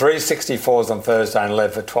shot 3 64s on Thursday and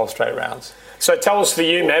led for 12 straight rounds. So tell us for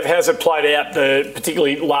you, Mav, how's it played out,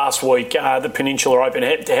 particularly last week, the Peninsula Open? How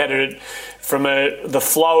did it, from the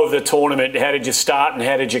flow of the tournament, how did you start and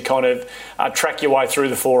how did you kind of track your way through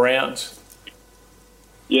the 4 rounds?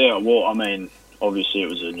 Yeah, well, obviously it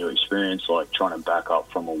was a new experience, like trying to back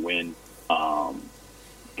up from a win.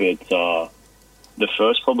 But the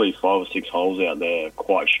first probably 5 or 6 holes out there,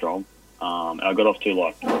 quite strong. I got off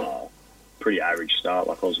to pretty average start.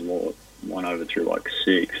 Like I was 1 over through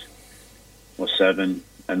 6 or 7,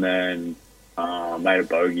 and then made a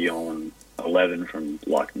bogey on 11 from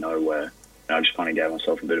nowhere. And I just kind of gave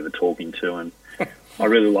myself a bit of a talking to, and I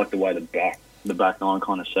really liked the way the back nine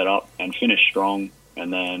kind of set up and finished strong.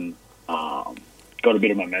 And then got a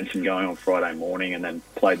bit of momentum going on Friday morning, and then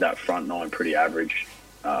played that front nine pretty average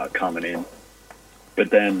coming in.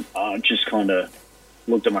 But then just kind of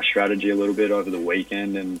looked at my strategy a little bit over the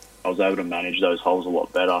weekend, and I was able to manage those holes a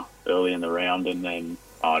lot better early in the round, and then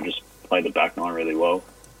just played the back nine really well.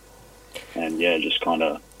 And just kind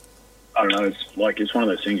of, I don't know, it's one of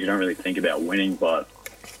those things you don't really think about winning, but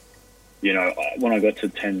when I got to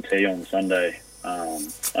 10T on Sunday,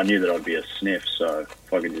 I knew that I'd be a sniff, so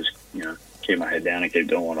if I could just keep my head down and keep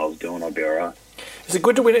doing what I was doing, I'd be all right. Is it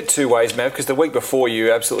good to win it 2 ways, Mav? Because the week before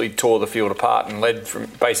you absolutely tore the field apart and led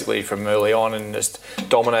from early on and just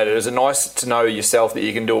dominated. Is it nice to know yourself that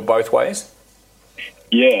you can do it both ways?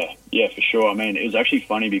 Yeah, for sure. It was actually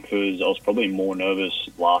funny because I was probably more nervous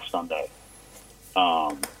last Sunday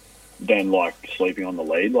than sleeping on the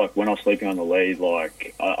lead. When I was sleeping on the lead,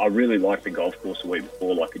 I really liked the golf course the week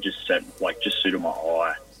before. It just just suited my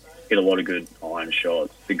eye. Hit a lot of good iron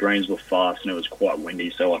shots. The greens were fast and it was quite windy,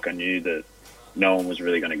 so I knew that no one was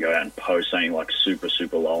really going to go out and post something super,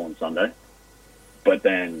 super low on Sunday. But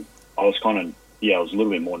then I was I was a little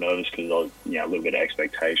bit more nervous because I was, a little bit of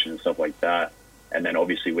expectation and stuff like that. And then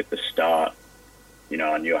obviously with the start,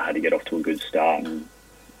 I knew I had to get off to a good start and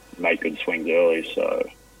make good swings early. So,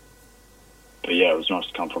 but it was nice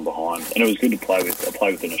to come from behind. And it was good to play with. I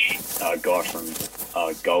played with a guy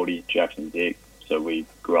from Goldie, Jackson Dick. So we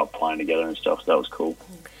grew up playing together and stuff, so that was cool.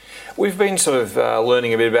 We've been sort of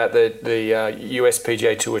learning a bit about the US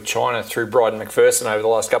PGA Tour China through Bryden McPherson over the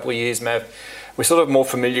last couple of years, Mav. We're sort of more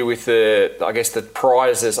familiar with the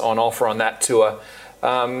prizes on offer on that tour.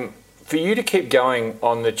 For you to keep going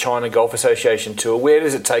on the China Golf Association Tour, where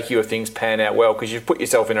does it take you if things pan out well? Because you've put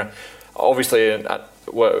yourself in obviously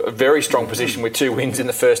a very strong position with 2 wins in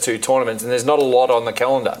the first 2 tournaments, and there's not a lot on the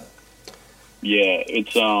calendar. Yeah,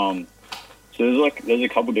 it's so there's a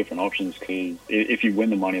couple different options because if you win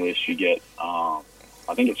the money list, you get I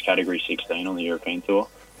think it's category 16 on the European Tour,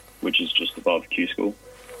 which is just above Q School.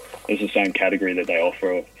 It's the same category that they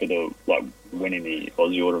offer for the winning the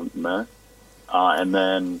Aussie Order of Merit, and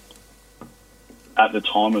then at the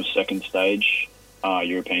time of second stage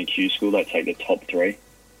European Q School, they take the top 3.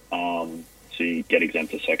 So you get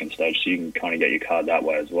exempt to second stage, so you can kind of get your card that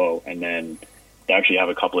way as well. And then they actually have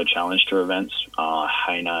a couple of Challenge Tour events,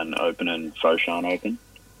 Hainan Open and Foshan Open.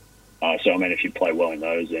 So, I mean, if you play well in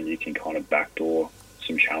those, then you can kind of backdoor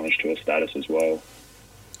some Challenge Tour status as well.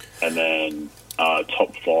 And then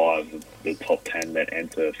top 5, the top 10 that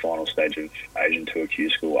enter final stage of Asian Tour Q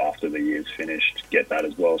School after the year's finished get that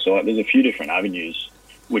as well. So there's a few different avenues,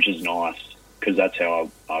 which is nice, because that's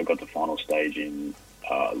how I got the final stage in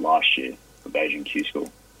last year of Asian Q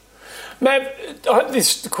School. Mav, I hope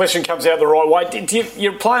this question comes out the right way.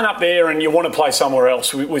 You're playing up there and you want to play somewhere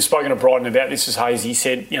else. We've spoken to Bryden about this, as Hazy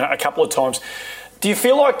said, a couple of times. Do you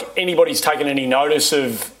feel like anybody's taken any notice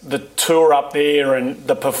of the tour up there and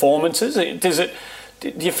the performances? Do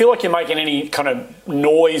you feel like you're making any kind of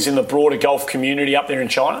noise in the broader golf community up there in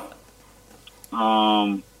China?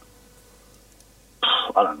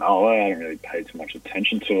 I don't know. I haven't really paid too much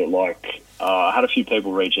attention to it. I had a few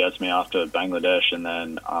people reach out to me after Bangladesh, and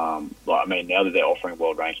then, now that they're offering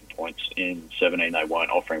world ranking points, in 17 they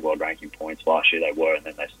weren't offering world ranking points. Last year they were, and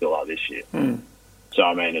then they still are this year. So,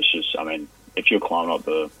 it's just, if you're climbing up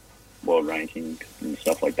the world ranking and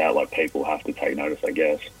stuff like that, people have to take notice, I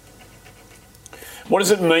guess. What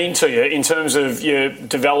does it mean to you in terms of your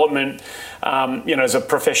development, as a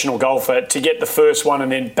professional golfer, to get the first one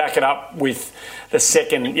and then back it up with the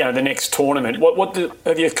second, the next tournament?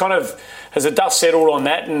 Has the dust settled on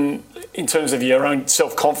that, and in terms of your own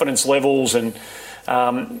self-confidence levels, and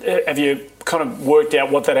have you kind of worked out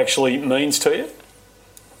what that actually means to you?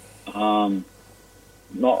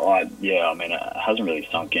 It hasn't really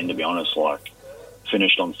sunk in, to be honest.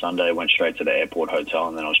 Finished on Sunday, went straight to the airport hotel,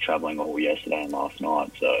 and then I was travelling all yesterday and last night.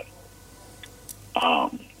 So,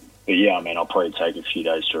 I'll probably take a few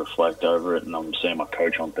days to reflect over it, and I'm seeing my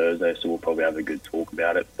coach on Thursday, so we'll probably have a good talk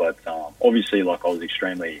about it. But obviously, I was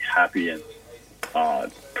extremely happy and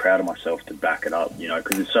proud of myself to back it up,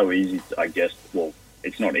 because it's so easy, I guess. Well,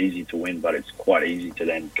 it's not easy to win, but it's quite easy to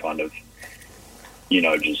then kind of,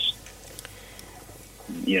 just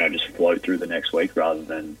float through the next week rather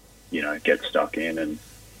than, get stuck in and,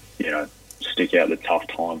 stick out the tough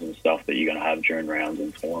times and stuff that you're going to have during rounds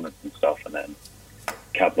and tournaments and stuff, and then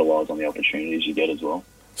capitalise on the opportunities you get as well.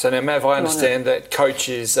 So now, Mav, I understand that coach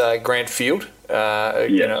is Grant Field,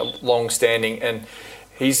 long-standing, and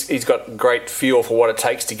he's got great feel for what it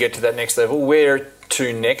takes to get to that next level. Where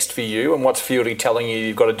to next for you, and what's Fieldy telling you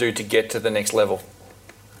you've got to do to get to the next level?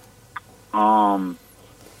 What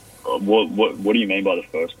do you mean by the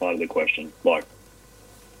first part of the question? What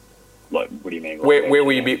do you mean? Where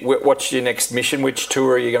will you be? What's your next mission? Which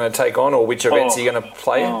tour are you going to take on, or which events are you going to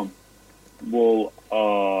play in?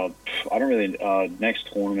 I don't really.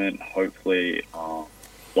 Next tournament, hopefully,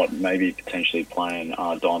 maybe potentially playing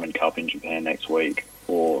Diamond Cup in Japan next week,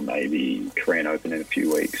 or maybe Korean Open in a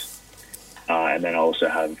few weeks, and then I also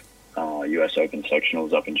have US Open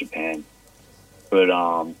sectionals up in Japan. But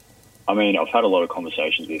I've had a lot of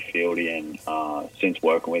conversations with Fieldy, and since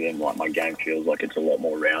working with him, my game feels like it's a lot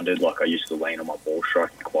more rounded. I used to lean on my ball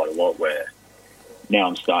striking quite a lot, where now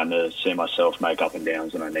I'm starting to see myself make up and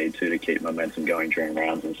downs when I need to keep momentum going during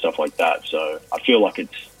rounds and stuff like that. So I feel like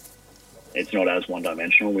it's not as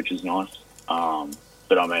one-dimensional, which is nice.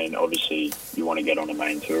 But obviously you want to get on a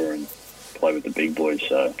main tour and play with the big boys,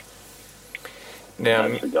 so now,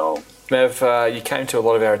 that's the goal. Mav, you came to a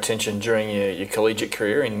lot of our attention during your collegiate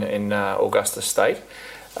career in Augusta State.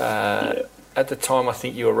 At the time, I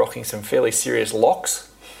think you were rocking some fairly serious locks.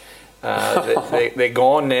 They're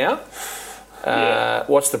gone now.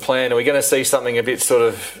 What's the plan? Are we going to see something a bit sort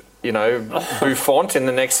of, bouffant in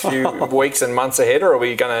the next few weeks and months ahead, or are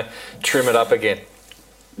we going to trim it up again?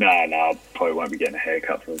 No, I probably won't be getting a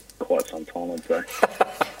haircut for quite some time, I'd say.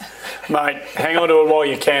 Mate, hang on to it while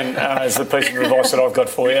you can, is the piece of advice that I've got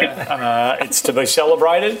for you. It's to be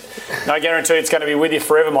celebrated. No guarantee it's going to be with you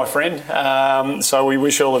forever, my friend. So we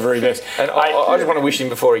wish you all the very best. And I just want to wish him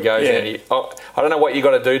before he goes, Andy. I don't know what you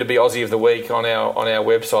got to do to be Aussie of the Week on our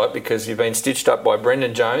website, because you've been stitched up by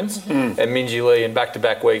Brendan Jones and Minjee Lee in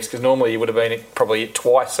back-to-back weeks, because normally you would have been probably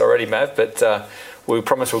twice already, Mav, but we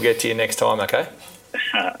promise we'll get to you next time, okay?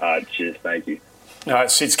 Cheers, thank you. No,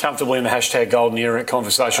 it sits comfortably in the hashtag golden era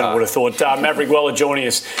conversation, I would have thought. Maverick Weller joining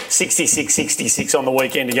us, 66 on the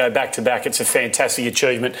weekend to go back-to-back. It's a fantastic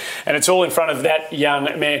achievement, and it's all in front of that young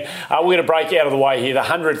man. We're going to break out of the way here, the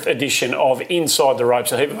 100th edition of Inside the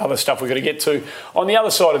Ropes, a heap of other stuff we've got to get to on the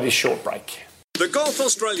other side of this short break. The Golf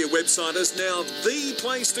Australia website is now the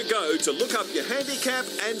place to go to look up your handicap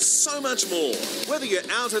and so much more. Whether you're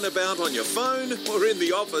out and about on your phone or in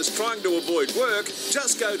the office trying to avoid work,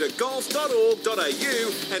 just go to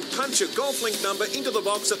golf.org.au and punch your golf link number into the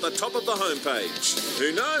box at the top of the homepage.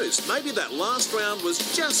 Who knows, maybe that last round was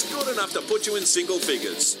just good enough to put you in single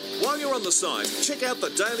figures. While you're on the site, check out the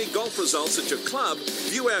daily golf results at your club,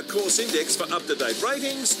 view our course index for up-to-date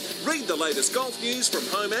ratings, read the latest golf news from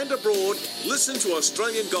home and abroad, listen to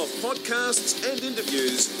Australian golf podcasts and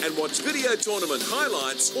interviews, and watch video tournament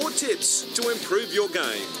highlights or tips to improve your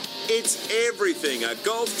game. It's everything a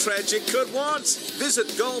golf tragic could want.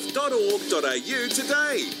 Visit golf.org.au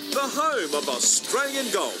today, the home of Australian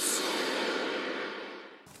golf.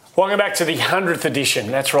 Welcome back to the 100th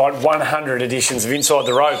edition. That's right, 100 editions of Inside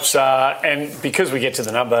the Ropes. And because we get to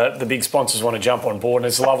the number, the big sponsors want to jump on board, and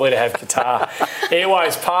it's lovely to have Qatar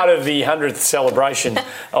Airways part of the 100th celebration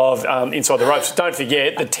of Inside the Ropes. Don't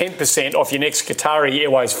forget the 10% off your next Qatari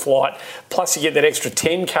Airways flight, plus you get that extra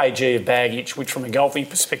 10 kg of baggage, which from a golfing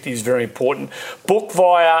perspective is very important. Book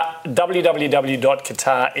via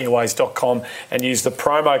www.qatarairways.com and use the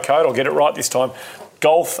promo code, I'll get it right this time,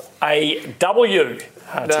 GolfAW.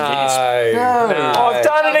 No. I've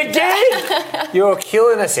done it again. You're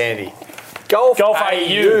killing us, Andy. Golf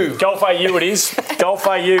AU. Golf AU it is. Golf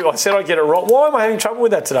AU. I said I'd get it right. Why am I having trouble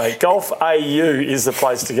with that today? Golf AU is the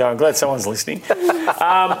place to go. I'm glad someone's listening.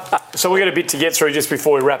 So we've got a bit to get through just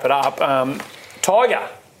before we wrap it up. Tiger.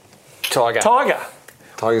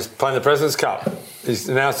 Tiger's playing the President's Cup. He's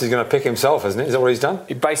announced he's going to pick himself, isn't he? Is that what he's done?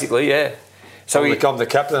 Basically, yeah. So I'm the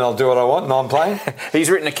captain, I'll do what I want, and I'm playing? He's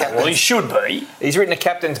written a captain. Well, he should be. He's written a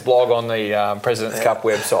captain's blog on the President's Cup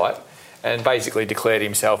website and basically declared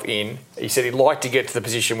himself in. He said he'd like to get to the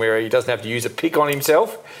position where he doesn't have to use a pick on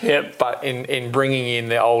himself, but in bringing in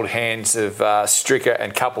the old hands of Stricker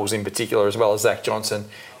and Couples in particular, as well as Zach Johnson,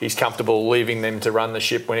 he's comfortable leaving them to run the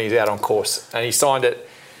ship when he's out on course. And he signed it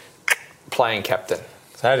playing captain.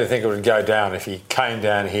 So how do you think it would go down if he came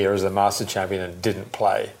down here as a Master Champion and didn't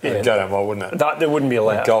play? It would go down well, wouldn't it? That wouldn't be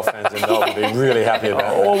allowed. The golf fans in Melbourne would be really happy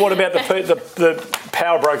about that. Or what about the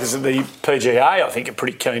power brokers at the PGA? I think are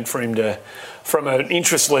pretty keen for him to, from an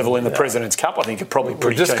interest level in the President's Cup, I think are probably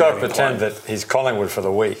pretty keen. We've just got to pretend that he's Collingwood for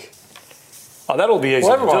the week. Oh, that'll be easy.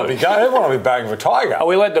 Well, everyone will be bagging for Tiger. Are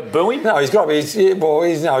we allowed to boo him? No, he's got to be. He's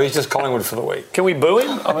just Collingwood for the week. Can we boo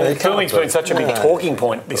him? I mean, booing's been such a big talking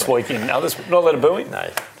point this weekend. Others not allowed to boo him? No.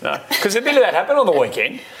 Because a bit of that happened on the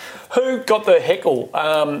weekend. Who got the heckle?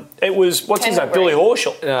 It was, what's his name? Billy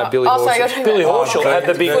Horschel. Billy Horschel. Billy Horschel had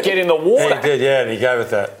the big get in the water. He did, yeah, and he gave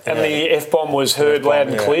it that. And the F-bomb was heard loud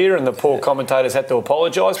and clear, and the poor commentators had to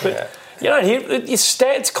apologise. But you don't hear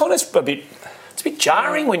it's kind of a bit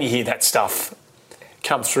jarring when you hear that stuff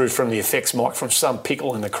come through from the effects mic from some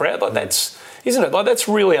pickle in the crowd. Like isn't it? Like that's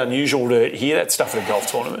really unusual to hear that stuff at a golf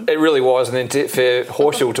tournament. It really was, and then for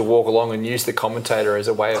Horschel to walk along and use the commentator as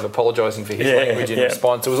a way of apologising for his language in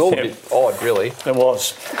response, it was all a bit odd, really. It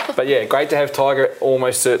was. But yeah, great to have Tiger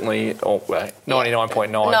almost certainly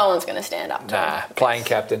 99.9. No one's going to stand up to him. Playing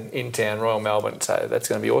captain in town, Royal Melbourne, so that's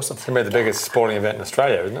going to be awesome. It's going to be the biggest sporting event in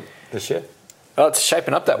Australia, isn't it, this year? Oh, it's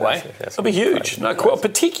shaping up that way. It'll be huge.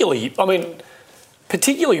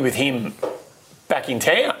 Particularly with him back in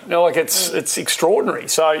town. It's extraordinary.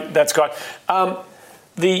 So that's great. The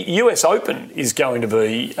US Open is going to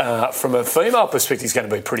be, from a female perspective, is going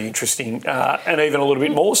to be pretty interesting, and even a little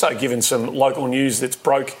bit more so, given some local news that's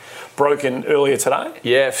broken earlier today.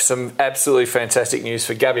 Yeah, some absolutely fantastic news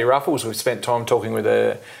for Gabby Ruffles. We've spent time talking with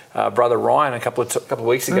her brother Ryan a couple of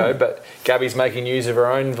weeks ago, but Gabby's making news of her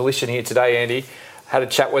own volition here today, Andy. Had a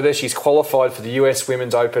chat with her. She's qualified for the US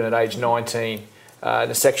Women's Open at age 19.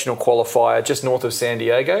 The sectional qualifier just north of San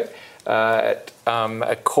Diego at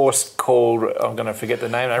a course called, I'm going to forget the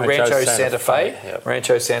name, Rancho Santa Fe. Yep.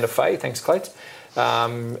 Rancho Santa Fe, thanks, Clayton.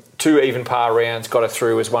 2 even par rounds got her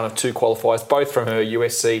through as one of 2 qualifiers, both from her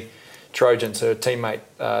USC Trojans, her teammate.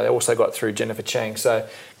 They also got through Jennifer Chang. So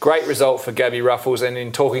great result for Gabby Ruffles. And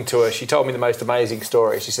in talking to her, she told me the most amazing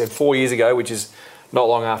story. She said 4 years ago, which is not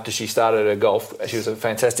long after she started her golf, she was a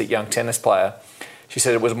fantastic young tennis player. She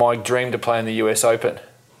said it was my dream to play in the US Open.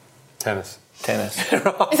 Tennis. Is that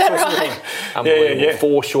right? Unbelievable. Yeah.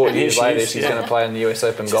 4 short years later, she's going to play in the US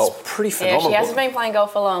Open golf. It's pretty phenomenal. Yeah, she hasn't been playing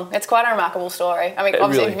golf for long. It's quite a remarkable story. I mean,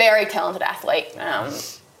 obviously a very talented athlete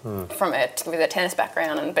with a tennis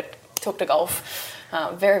background, but took to golf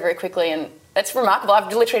very, very quickly, and that's remarkable.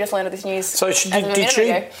 I've literally just learned of this news. So did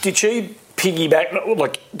she piggyback?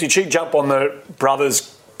 Like, did she jump on the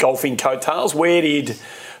brothers' golfing coattails? Where did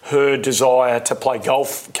her desire to play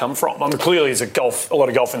golf come from? I mean, clearly there's a lot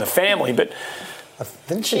of golf in the family, but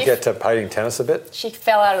didn't she get to playing tennis a bit? She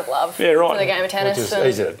fell out of love for the game of tennis. Which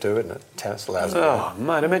is easy to do, isn't it? Tennis allows Oh,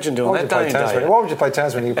 mate, imagine doing that day and day. Why would you play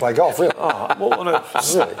tennis when you play golf, really? Well, on a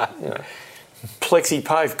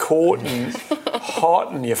plexi-paved court and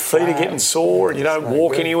hot and your feet are getting sore and you don't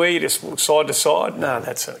walk anywhere, you just walk side to side. No,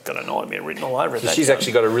 that's got a nightmare written all over it. She's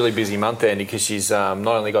actually got a really busy month, Andy, because she's not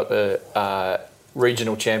only got the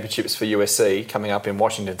regional championships for USC coming up in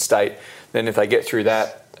Washington State, then if they get through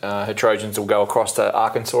that, her Trojans will go across to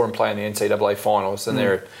Arkansas and play in the NCAA finals, and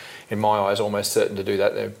they're, in my eyes, almost certain to do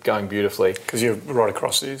that. They're going beautifully. Because you're right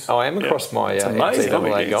across this. I am across my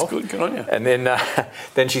NCAA golf. It's good on you. And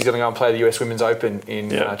then she's going to go and play the US Women's Open in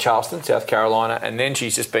Charleston, South Carolina, and then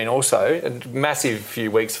she's just been also, a massive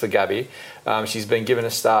few weeks for Gabby, she's been given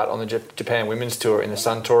a start on the Japan Women's Tour in the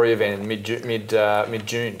Suntory event in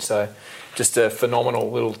mid-June, so just a phenomenal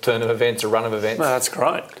little turn of events, a run of events. No, that's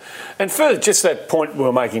great. And for just that point we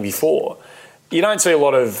were making before, you don't see a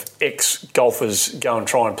lot of ex-golfers go and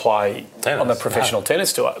try and play tennis, on the professional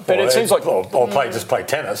tennis tour. But it seems like... Or just play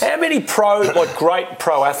tennis. How many great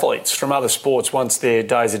pro athletes from other sports, once their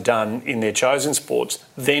days are done in their chosen sports,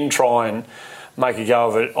 then try and make a go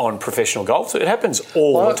of it on professional golf? It happens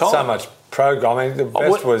all the time. So much pro golf. I mean, the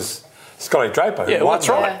best was Scotty Draper. Yeah, well, that's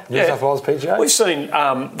right. New South Wales PGA. We've seen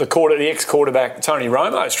the ex-quarterback Tony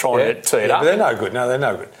Romo's trying to tee it up. But they're no good. No, they're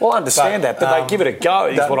no good. Well, I understand that, but they give it a go,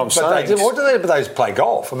 is what I'm saying. But they just play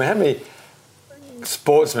golf. I mean, how many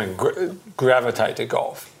sportsmen gravitate to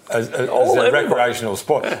golf as a recreational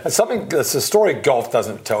sport? Yeah. It's a story golf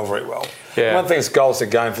doesn't tell very well. Yeah. One thing is golf's a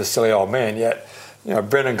game for silly old men, yet,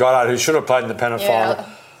 Brendan Goddard, who should have played in the pennant final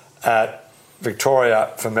at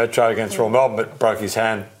Victoria for Metro against Royal Melbourne, but broke his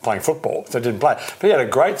hand playing football, so didn't play. But he had a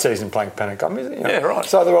great season playing pennant golf. Yeah, right.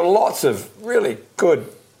 So there were lots of really good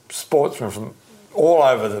sportsmen from all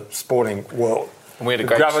over the sporting world who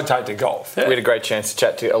gravitate to golf. Yeah. We had a great chance to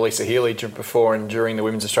chat to Elisa Healy before and during the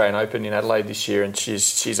Women's Australian Open in Adelaide this year, and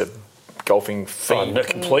she's a golfing fiend. A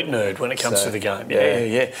complete nerd when it comes to the game.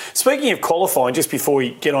 Yeah. Speaking of qualifying, just before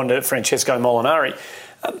we get on to Francesco Molinari,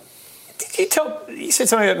 you said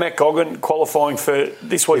something about Matt Goggin qualifying for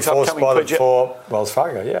this week's upcoming PGA for Wells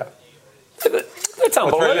Fargo, That's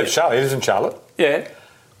unbelievable. He lives in Charlotte. Yeah.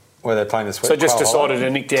 Where they're playing this week. So just decided to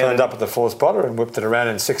nick down. Turned up at the fourth spotter and whipped it around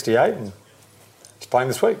in 68 and he's playing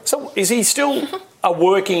this week. So is he still a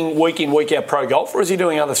working week in, week out pro golfer, or is he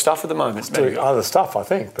doing other stuff at the moment? He's doing other stuff, I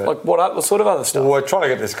think. But like what sort of other stuff? Well, we're trying to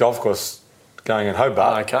get this golf course going in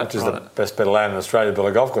Hobart, which is the best bit of land in Australia to build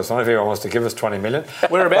a golf course. I don't know if anyone wants to give us 20 million.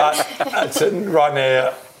 Whereabouts? It's right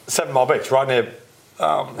near 7 Mile Beach, right near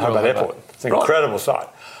Hobart Airport. It's an incredible site.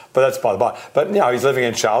 But that's by the by. But, he's living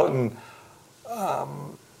in Charlotte and,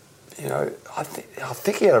 I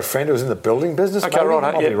think he had a friend who was in the building business. Okay, right.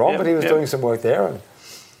 I might be wrong, but he was doing some work there. And,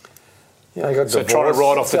 he got divorced. So trying to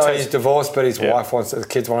ride off the test. He's divorced, but his wife wants, the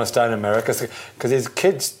kids want to stay in America. Because his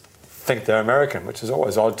kids think they're American, which is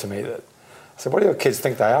always odd to me that... I said, what do your kids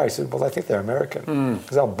think they are? He said, well, they think they're American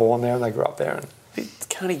because they were born there and they grew up there. And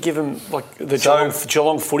can't he give them the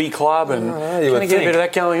Geelong Footy Club and can he get a bit of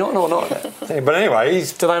that going on or not? But anyway,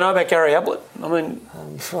 do they know about Gary Ablett? I mean, I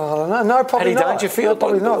don't know. No, probably not. Paddy Dangerfield?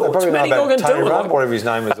 Probably not. They probably know about Tony Rudd, whatever his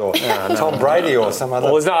name is, or Tom Brady or some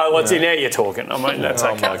other. Well, let's see, now you're talking. I mean, that's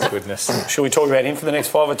okay. Oh, my goodness. Should we talk about him for the next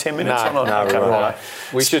 5 or 10 minutes? No.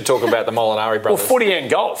 We should talk about the Molinari brothers. Well, footy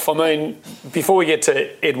and golf. I mean, before we get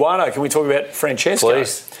to Eduardo, can we talk about Francesco?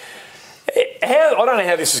 Please. I don't know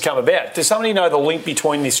how this has come about. Does somebody know the link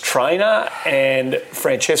between this trainer and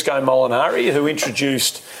Francesco Molinari, who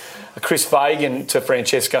introduced Chris Fagan to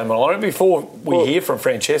Francesco Molinari? Before we hear from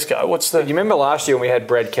Francesco, You remember last year when we had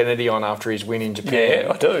Brad Kennedy on after his win in Japan?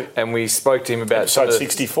 Yeah, I do. And we spoke to him about episode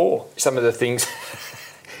 64. Some of the things.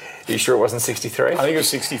 Are you sure it wasn't 63? I think it was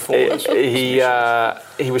 64.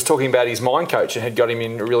 He was talking about his mind coach and had got him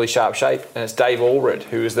in really sharp shape. And it's Dave Allred,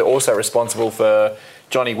 who is also responsible for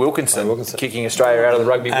Johnny Wilkinson kicking Australia out of the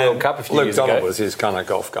Rugby World Cup a few years ago. Luke Donald was his kind of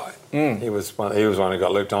golf guy. He was one who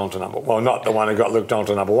got Luke Donald to number one. Well, not the one who got Luke Donald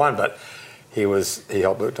to number one, but he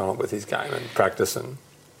helped Luke Donald with his game and practice. And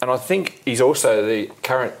I think he's also the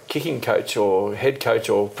current kicking coach or head coach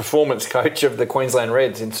or performance coach of the Queensland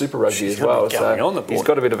Reds in Super Rugby as well. So he's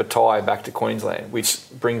got a bit of a tie back to Queensland, which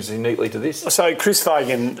brings us neatly to this. So Chris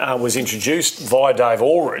Fagan was introduced via Dave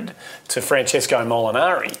Allred to Francesco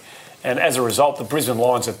Molinari. And as a result, the Brisbane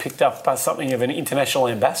Lions have picked up something of an international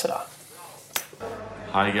ambassador.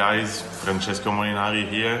 Hi guys, Francesco Molinari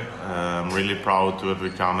here. I'm really proud to have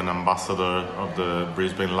become an ambassador of the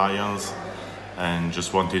Brisbane Lions and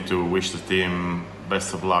just wanted to wish the team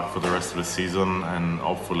best of luck for the rest of the season and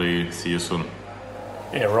hopefully see you soon.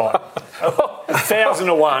 Yeah, right.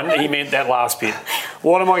 1,001, he meant that last bit.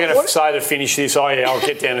 What am I going to say to finish this? Oh, yeah, I'll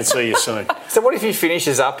get down and see you soon. So what if he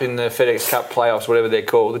finishes up in the FedEx Cup playoffs, whatever they're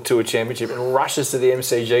called, the Tour Championship, and rushes to the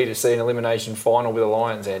MCG to see an elimination final with the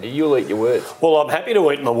Lions, Andy? You'll eat your words. Well, I'm happy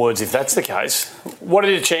to eat my words if that's the case. What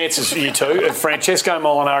are the chances, you two, of Francesco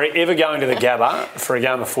Molinari ever going to the Gabba for a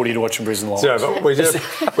game of footy to watch the Brisbane Lions? Yeah, but we did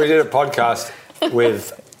a podcast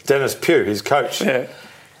with Dennis Pugh, his coach, and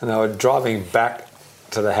they were driving back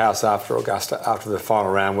to the house after Augusta, after the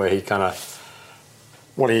final round, where he kind of,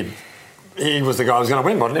 he was the guy who was going to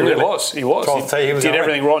win, wasn't he? He was. He did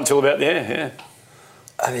everything right until about there, yeah.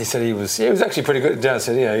 And he said he was actually pretty good. Dennis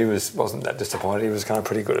said, he wasn't that disappointed. He was kind of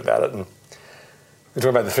pretty good about it. And we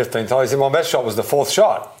talked about the 15th hole. He said, my best shot was the fourth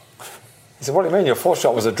shot. He said, what do you mean your fourth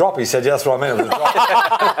shot was a drop? He said, yeah, that's what I meant, it was a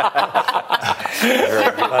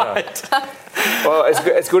drop. Well,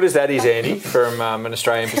 as good as that is, Andy, from an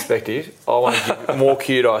Australian perspective, I want to give more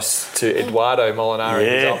kudos to Eduardo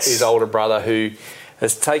Molinari, his older brother, who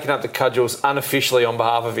has taken up the cudgels unofficially on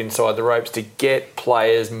behalf of Inside the Ropes to get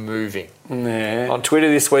players moving. Yeah. On Twitter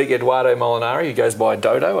this week, Eduardo Molinari, who goes by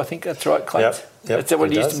Dodo, I think that's right, Clint? Yep. Is that what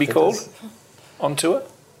he used to be called on tour?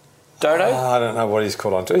 Dodo? I don't know what he's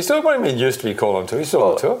called on tour. He's still, what do you mean used to be called on tour? He's still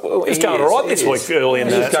on tour. Well, he's going all right this week early in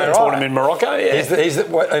the tournament in Morocco. Yeah.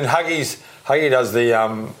 And Huggy does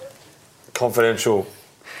the confidential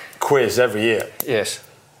quiz every year. Yes.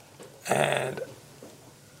 And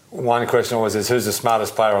one question always is, who's the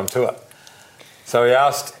smartest player on tour? So he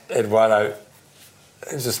asked Eduardo,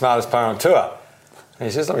 who's the smartest player on tour? And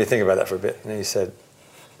he says, let me think about that for a bit. And he said,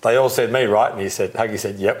 they all said me, right? And Huggy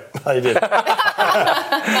said, yep, they did.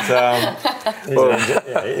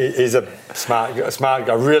 He's a smart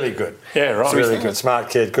guy, really good. Yeah, right. Really good, smart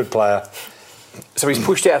kid, good player. So he's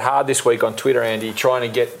pushed out hard this week on Twitter, Andy, trying to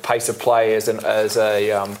get pace of play as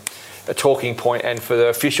a talking point, and for the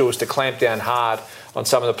officials to clamp down hard on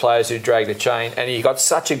some of the players who dragged the chain. And he got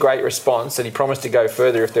such a great response that he promised to go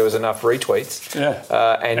further if there was enough retweets. Yeah.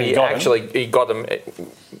 And he got them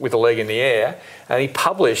with a leg in the air. And he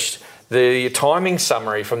published the timing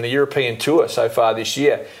summary from the European Tour so far this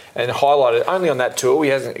year and highlighted only on that tour. He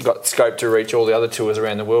hasn't got scope to reach all the other tours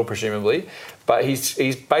around the world, presumably. But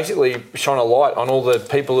he's basically shone a light on all the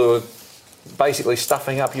people who are basically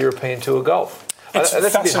stuffing up European Tour golf. That's a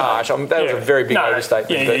bit harsh. That was a very big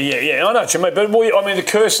overstatement. Yeah. I know what you mean. But, the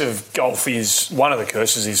curse of golf is, one of the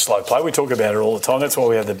curses is slow play. We talk about it all the time. That's why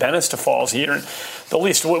we have the Bannister files here. And the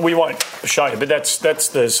list, we won't show you, but that's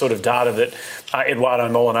the sort of data that Eduardo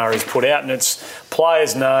Molinari's put out. And it's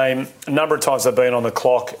players' name, number of times they've been on the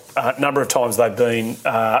clock, number of times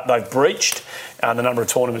they've breached, the number of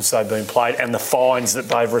tournaments they've been played, and the fines that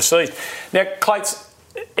they've received. Now, Clates,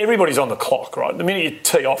 everybody's on the clock, right? The minute you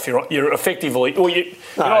tee off, you're effectively... Well, you're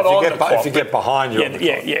not on the clock. If you get behind, you're on the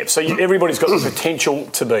clock. Yeah. So everybody's got the potential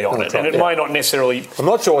to be on it. And it may not necessarily... I'm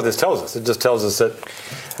not sure what this tells us. It just tells us that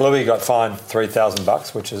Louis got fined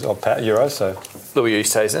 $3,000, which is euros, so... Louis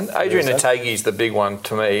Oosthuizen. Adrian Otaegui the big one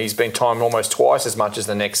to me. He's been timed almost twice as much as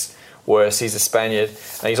the next worst. He's a Spaniard.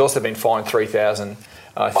 And he's also been fined $3,000.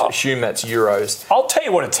 I assume that's euros. I'll tell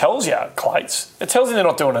you what it tells you, Clates. It tells you they're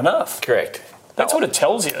not doing enough. Correct. That's what it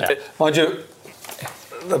tells you. Yeah. Mind you,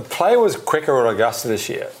 the play was quicker at Augusta this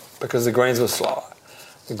year because the greens were slower.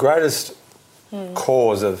 The greatest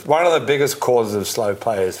cause of, one of the biggest causes of slow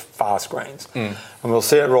play is fast greens. And we'll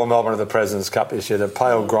see at Royal Melbourne at the President's Cup this year, the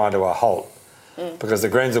play will grind to a halt because the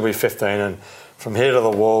greens will be 15 and from here to the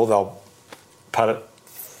wall they'll putt it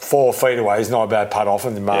 4 feet away. It's not a bad putt off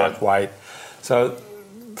and the mark weight. So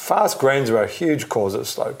fast greens are a huge cause of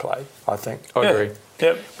slow play, I think. I agree.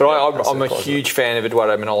 Yep. But I'm a huge fan of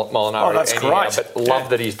Eduardo Molinari. Oh, that's great. But love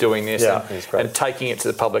that he's doing this and taking it to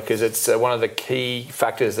the public because it's one of the key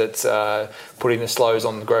factors that's putting the slows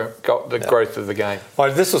on the growth of the game.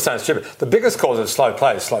 Well, this will sound stupid. The biggest cause of slow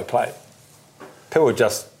play is slow play. People are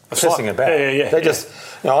just pissing about. They just...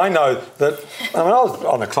 I know that... I was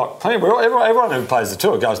on the clock. Everyone who plays the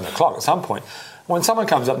tour goes on the clock at some point. When someone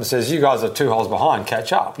comes up and says, you guys are 2 holes behind,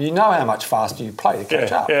 catch up, you know how much faster you play to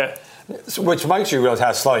catch up. Yeah. Which makes you realise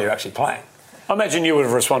how slow you're actually playing. I imagine you would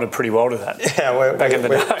have responded pretty well to that. Yeah, back in the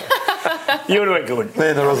day. You would have been good. Me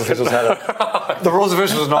and the rules officials had it. The rules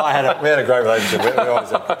officials and I had it. We had a great relationship. We always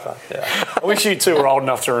had good fun. Yeah. I wish you two were old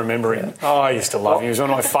enough to remember him. Oh, I used to love him. He was one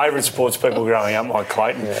of my favourite sports people growing up, Mike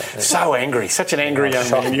Clayton. So angry. Such an angry young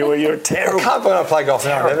man. You're terrible. I can't when I play golf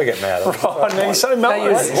now. I never get mad. Right, man, he's so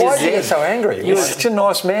mellow. Why do you get so angry? You're such a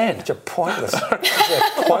nice man. Such a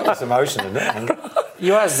pointless emotion, isn't it?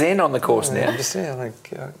 You are zen on the course now. Just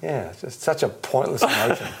just such a pointless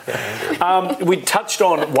emotion. We touched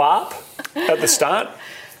on WARP at the start.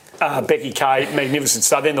 Becky Kay, magnificent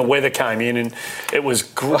start. Then the weather came in, and it was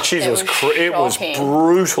brutal. The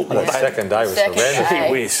second day was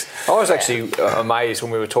horrendous. I was actually amazed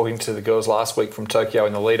when we were talking to the girls last week from Tokyo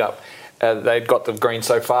in the lead up. They'd got the green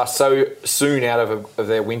so fast, so soon out of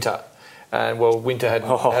their winter. And winter had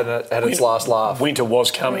its last laugh. Winter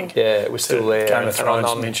was coming. Yeah, it was still there. Game of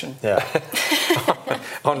Thrones mention. Yeah.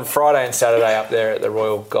 On Friday and Saturday up there at the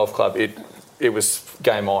Royal Golf Club, it was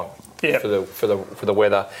game on. Yeah. For the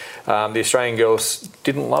weather, the Australian girls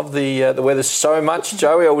didn't love the weather so much.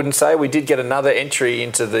 Joey, I wouldn't say. We did get another entry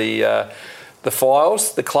into the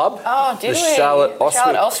files, the club. Oh, did we? Charlotte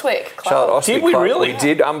Oswick Club. Charlotte Oswick Did we Club. really? We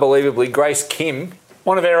did, unbelievably. Grace Kim.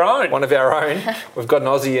 One of our own. We've got an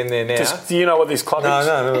Aussie in there now. Do you know what this club is?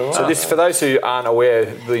 No. So this, for those who aren't aware,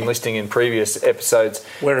 who've been listening in previous episodes,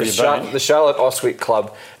 the Charlotte Oswick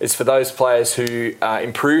Club is for those players who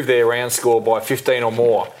improve their round score by 15 or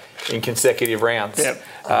more in consecutive rounds. Yep.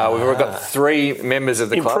 We've already got 3 members of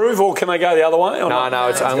the club. Improve, or can they go the other way? No,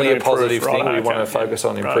 it's only a positive thing. We want to focus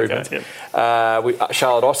on improvement.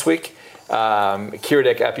 Charlotte Oswick,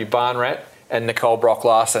 Kiradek Api Barnrat, and Nicole Brock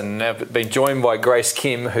Larson have been joined by Grace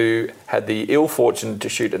Kim, who had the ill fortune to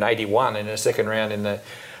shoot an 81 in her second round in the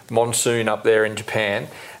monsoon up there in Japan,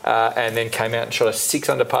 and then came out and shot a 6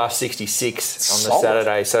 under par 66 on the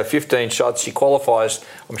Saturday. So 15 shots. She qualifies.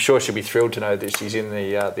 I'm sure she'll be thrilled to know that she's in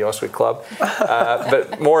the Oswick Club.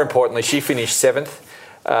 But more importantly, she finished 7th.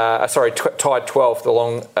 Tied 12th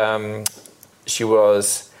along. She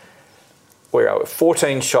was...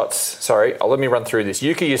 14 shots. Sorry, let me run through this.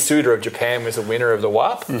 Yuki Yasuda of Japan was the winner of the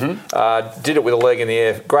WARP. Mm-hmm. Did it with a leg in the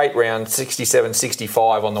air. Great round,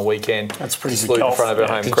 67-65 on the weekend. That's pretty good golf. In front of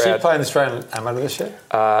her home crowd. Did she play in the Australian Amateur this year?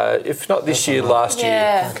 If not this year, last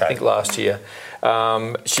year. Okay. I think last year.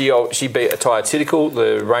 She beat Ataya Titikul,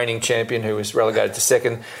 the reigning champion, who was relegated to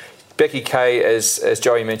second. Becky Kay, as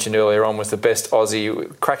Joey mentioned earlier on, was the best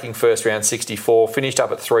Aussie, cracking first round 64, finished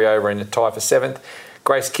up at 3 over in the tie for 7th.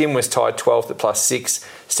 Grace Kim was tied 12th at +6.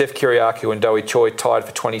 Steph Kiriakou and Dowie Choi tied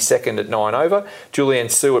for 22nd at 9 over. Julianne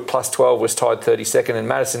Su at +12 was tied 32nd, and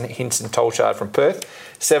Madison Hinson Tolchard from Perth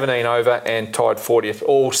 17 over and tied 40th.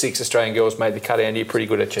 All 6 Australian girls made the cut, Andy. A pretty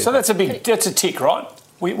good achievement. So that's a tick, right?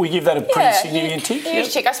 We give that a pretty significant tick.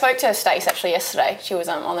 Huge tick. I spoke to Stace actually yesterday. She was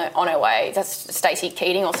on her way. That's Stacey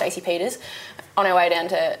Keating or Stacey Peters. On her way down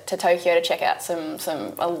to Tokyo to check out some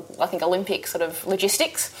I think Olympic sort of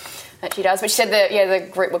logistics that she does. But she said that the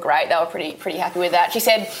group were great. They were pretty happy with that. She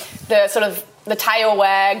said the tail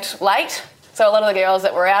wagged late. So a lot of the girls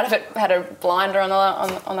that were out of it had a blinder on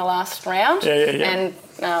the last round. And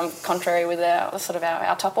contrary with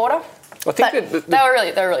our top order. I think they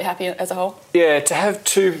were really happy as a whole. Yeah, to have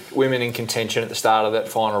 2 women in contention at the start of that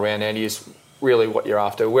final round, Andy, is really what you're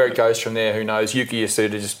after. Where it goes from there, who knows? Yuki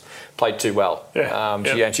Yasuda just played too well.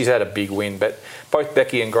 And she's had a big win. But both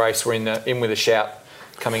Becky and Grace were in with a shout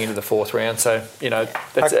coming into the 4th round. So,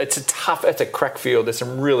 it's a crack field. There's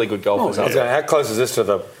some really good golfers up there. How close is this to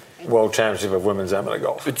the World Championship of Women's Amateur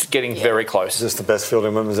Golf? It's getting very close. Is this the best field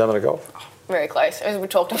in Women's Amateur Golf? Very close. As we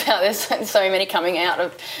talked about, there's so many coming out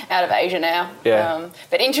of Asia now. Yeah.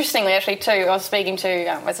 But interestingly, actually, too, I was speaking to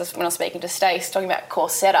when I was speaking to Stace, talking about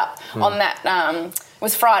course setup on that. It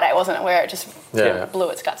was Friday, wasn't it, where it just blew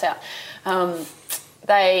its guts out. That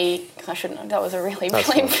was a really bad.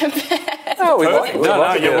 No,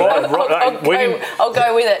 you're right. I'll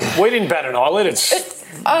go with it. We didn't bat an eyelid.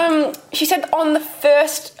 She said on the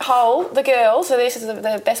first hole, the girls, so this is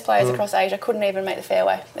the best players across Asia, couldn't even make the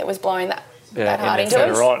fairway. It was blowing that hard into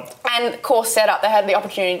it. Right. And course setup, they had the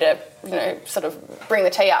opportunity to, sort of bring the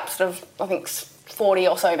tee up, I think 40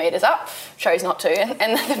 or so metres up, chose not to.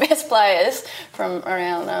 And the best players from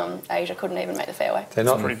around Asia couldn't even make the fairway. They're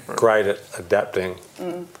not great at adapting.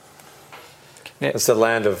 It's the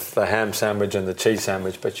land of the ham sandwich and the cheese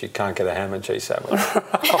sandwich, but you can't get a ham and cheese sandwich,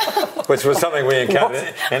 which was something we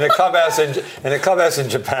encountered in a clubhouse in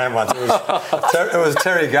Japan once. It was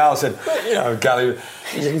Terry Gale said, Gully,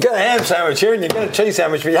 you can get a ham sandwich here and you get a cheese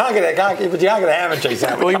sandwich, but you can't get a ham and cheese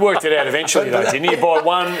sandwich. Well, he worked it out eventually, though, didn't he? You buy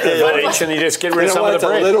one of each and you just get rid of some of the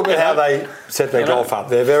bread. It's a little bit how they set their golf up.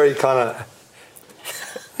 They're very kind of...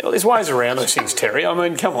 Well, there's ways around those things, Terry. I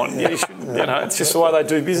mean, come on. It's just the way they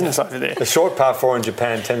do business over there. The short par 4 in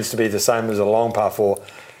Japan tends to be the same as a long par 4,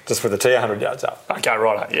 just with the tee 100 yards up. Okay,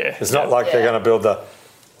 right, yeah. It's not like they're going to build the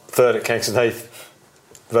third at Kingston Heath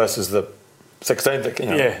versus the 16th.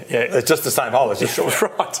 It's just the same hole. It's just short.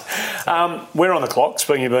 Right. We're on the clock,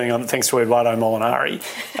 speaking of being on, thanks to Eduardo Molinari.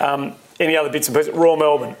 Any other bits and pieces? Royal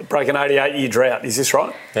Melbourne break an 88-year drought. Is this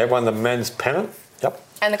right? Yeah, won the men's pennant. Yep.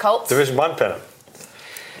 And the Colts? Division 1 pennant.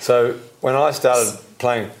 So when I started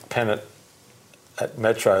playing pennant at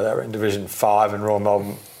Metro, they were in Division 5 and Royal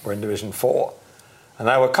Melbourne were in Division 4. And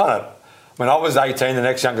they were kind of... When I was 18, the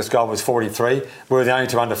next youngest guy was 43. We were the only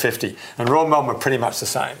two under 50. And Royal Melbourne were pretty much the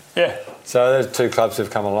same. Yeah. So those two clubs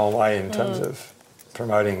have come a long way in terms of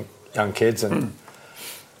promoting young kids and...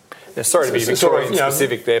 Sorry to be Victorian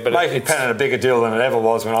specific there, but making pennant a bigger deal than it ever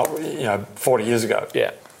was when 40 years ago.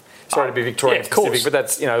 Yeah. Sorry to be Victorian specific, but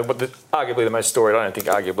that's arguably the most storied. I don't think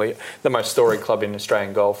arguably the most storied club in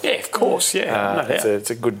Australian golf. Yeah, of course. Yeah, it's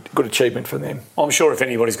a good achievement for them. I'm sure if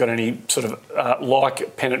anybody's got any sort of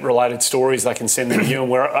like pennant related stories, they can send them to you. And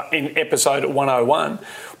we're in episode 101.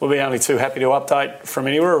 We'll be only too happy to update from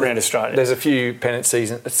anywhere around Australia. There's a few pennant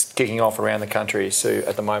seasons kicking off around the country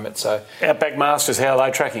at the moment. So Outback Masters, how are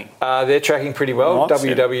they tracking? They're tracking pretty well. Nice,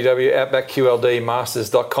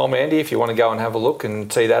 www.outbackqldmasters.com, Andy, if you want to go and have a look and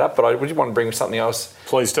tee that up. But I would want to bring something else.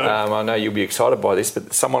 Please do. I know you'll be excited by this,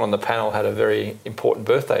 but someone on the panel had a very important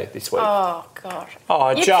birthday this week. Oh, God. Oh,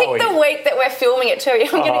 you Joey. picked the week that we're filming it too. You're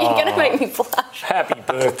going to make me blush. Happy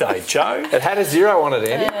birthday, Joe. It had a 0 on it,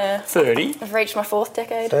 Andy. 30. I've reached my 4th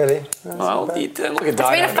decade. 30. Well, look at It's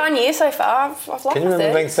been a fun year so far. I've loved Can you my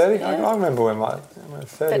remember 30s. being 30? Yeah. I remember when my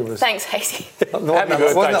 30 was... Thanks, Hazy. Happy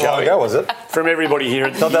birthday, wasn't that long Joey. ago, was it? From everybody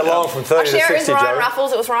here. Not that long, from 30 to 60, It was Ryan Joe.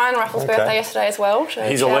 Ruffles. It was Ryan Ruffles' birthday yesterday as well. So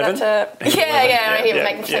He's shout 11? out to...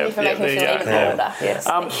 Thank you for making me feel even older. Yes,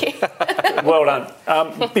 thank you. Well done.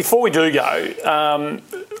 Before we do go,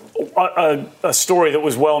 a story that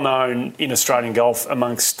was well known in Australian golf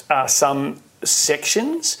amongst some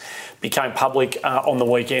sections became public on the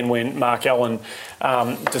weekend when Mark Allen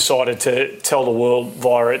decided to tell the world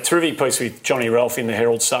via a terrific piece with Johnny Ralph in the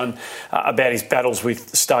Herald Sun about his battles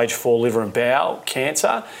with stage 4 liver and bowel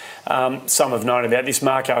cancer. Some have known about this.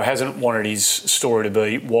 Marco hasn't wanted his story to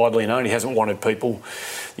be widely known. He hasn't wanted people,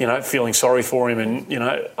 feeling sorry for him and,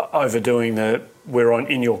 overdoing the we're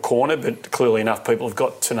in your corner, but clearly enough people have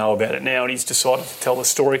got to know about it now and he's decided to tell the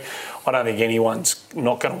story. I don't think anyone's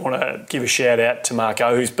not going to want to give a shout out to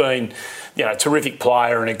Marco, who's been, a terrific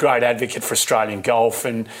player and a great advocate for Australian golf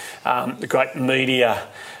and a great media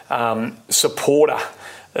supporter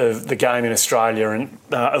of the game in Australia and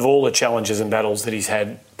of all the challenges and battles that he's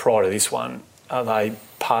had prior to this one, they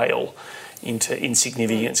pale into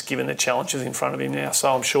insignificance given the challenges in front of him now.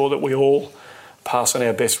 So I'm sure that we all pass on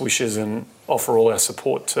our best wishes and offer all our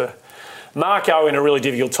support to Marco in a really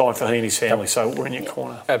difficult time for he and his family. So we're in your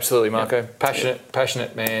corner. Absolutely, Marco.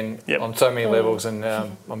 Passionate man on so many levels, and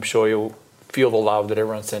I'm sure you'll feel the love that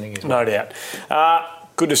everyone's sending you. No doubt.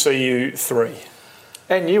 Good to see you three.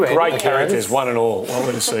 And you, Andy. Great characters, one and all.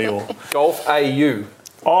 Lovely to see you all. Golf AU.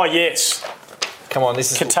 Oh, yes. Come on,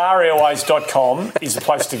 this is... QatarAirways.com is the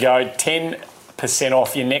place to go. 10%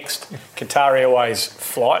 off your next Qatar Airways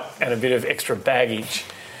flight and a bit of extra baggage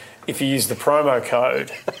if you use the promo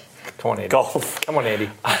code. Come on, Andy. Golf. Come on, Andy.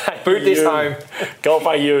 Boot this home. Golf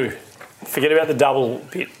AU. Forget about the double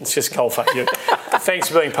bit. It's just Golf AU. Thanks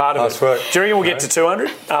for being part of nice work. Do you reckon we'll get to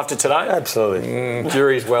 200 after today? Absolutely.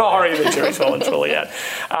 Jury's well out. I reckon the jury's well and truly out.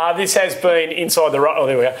 This has been Inside the Ropes. Oh,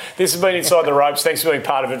 there we go. This has been Inside the Ropes. Thanks for being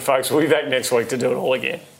part of it, folks. We'll be back next week to do it all again.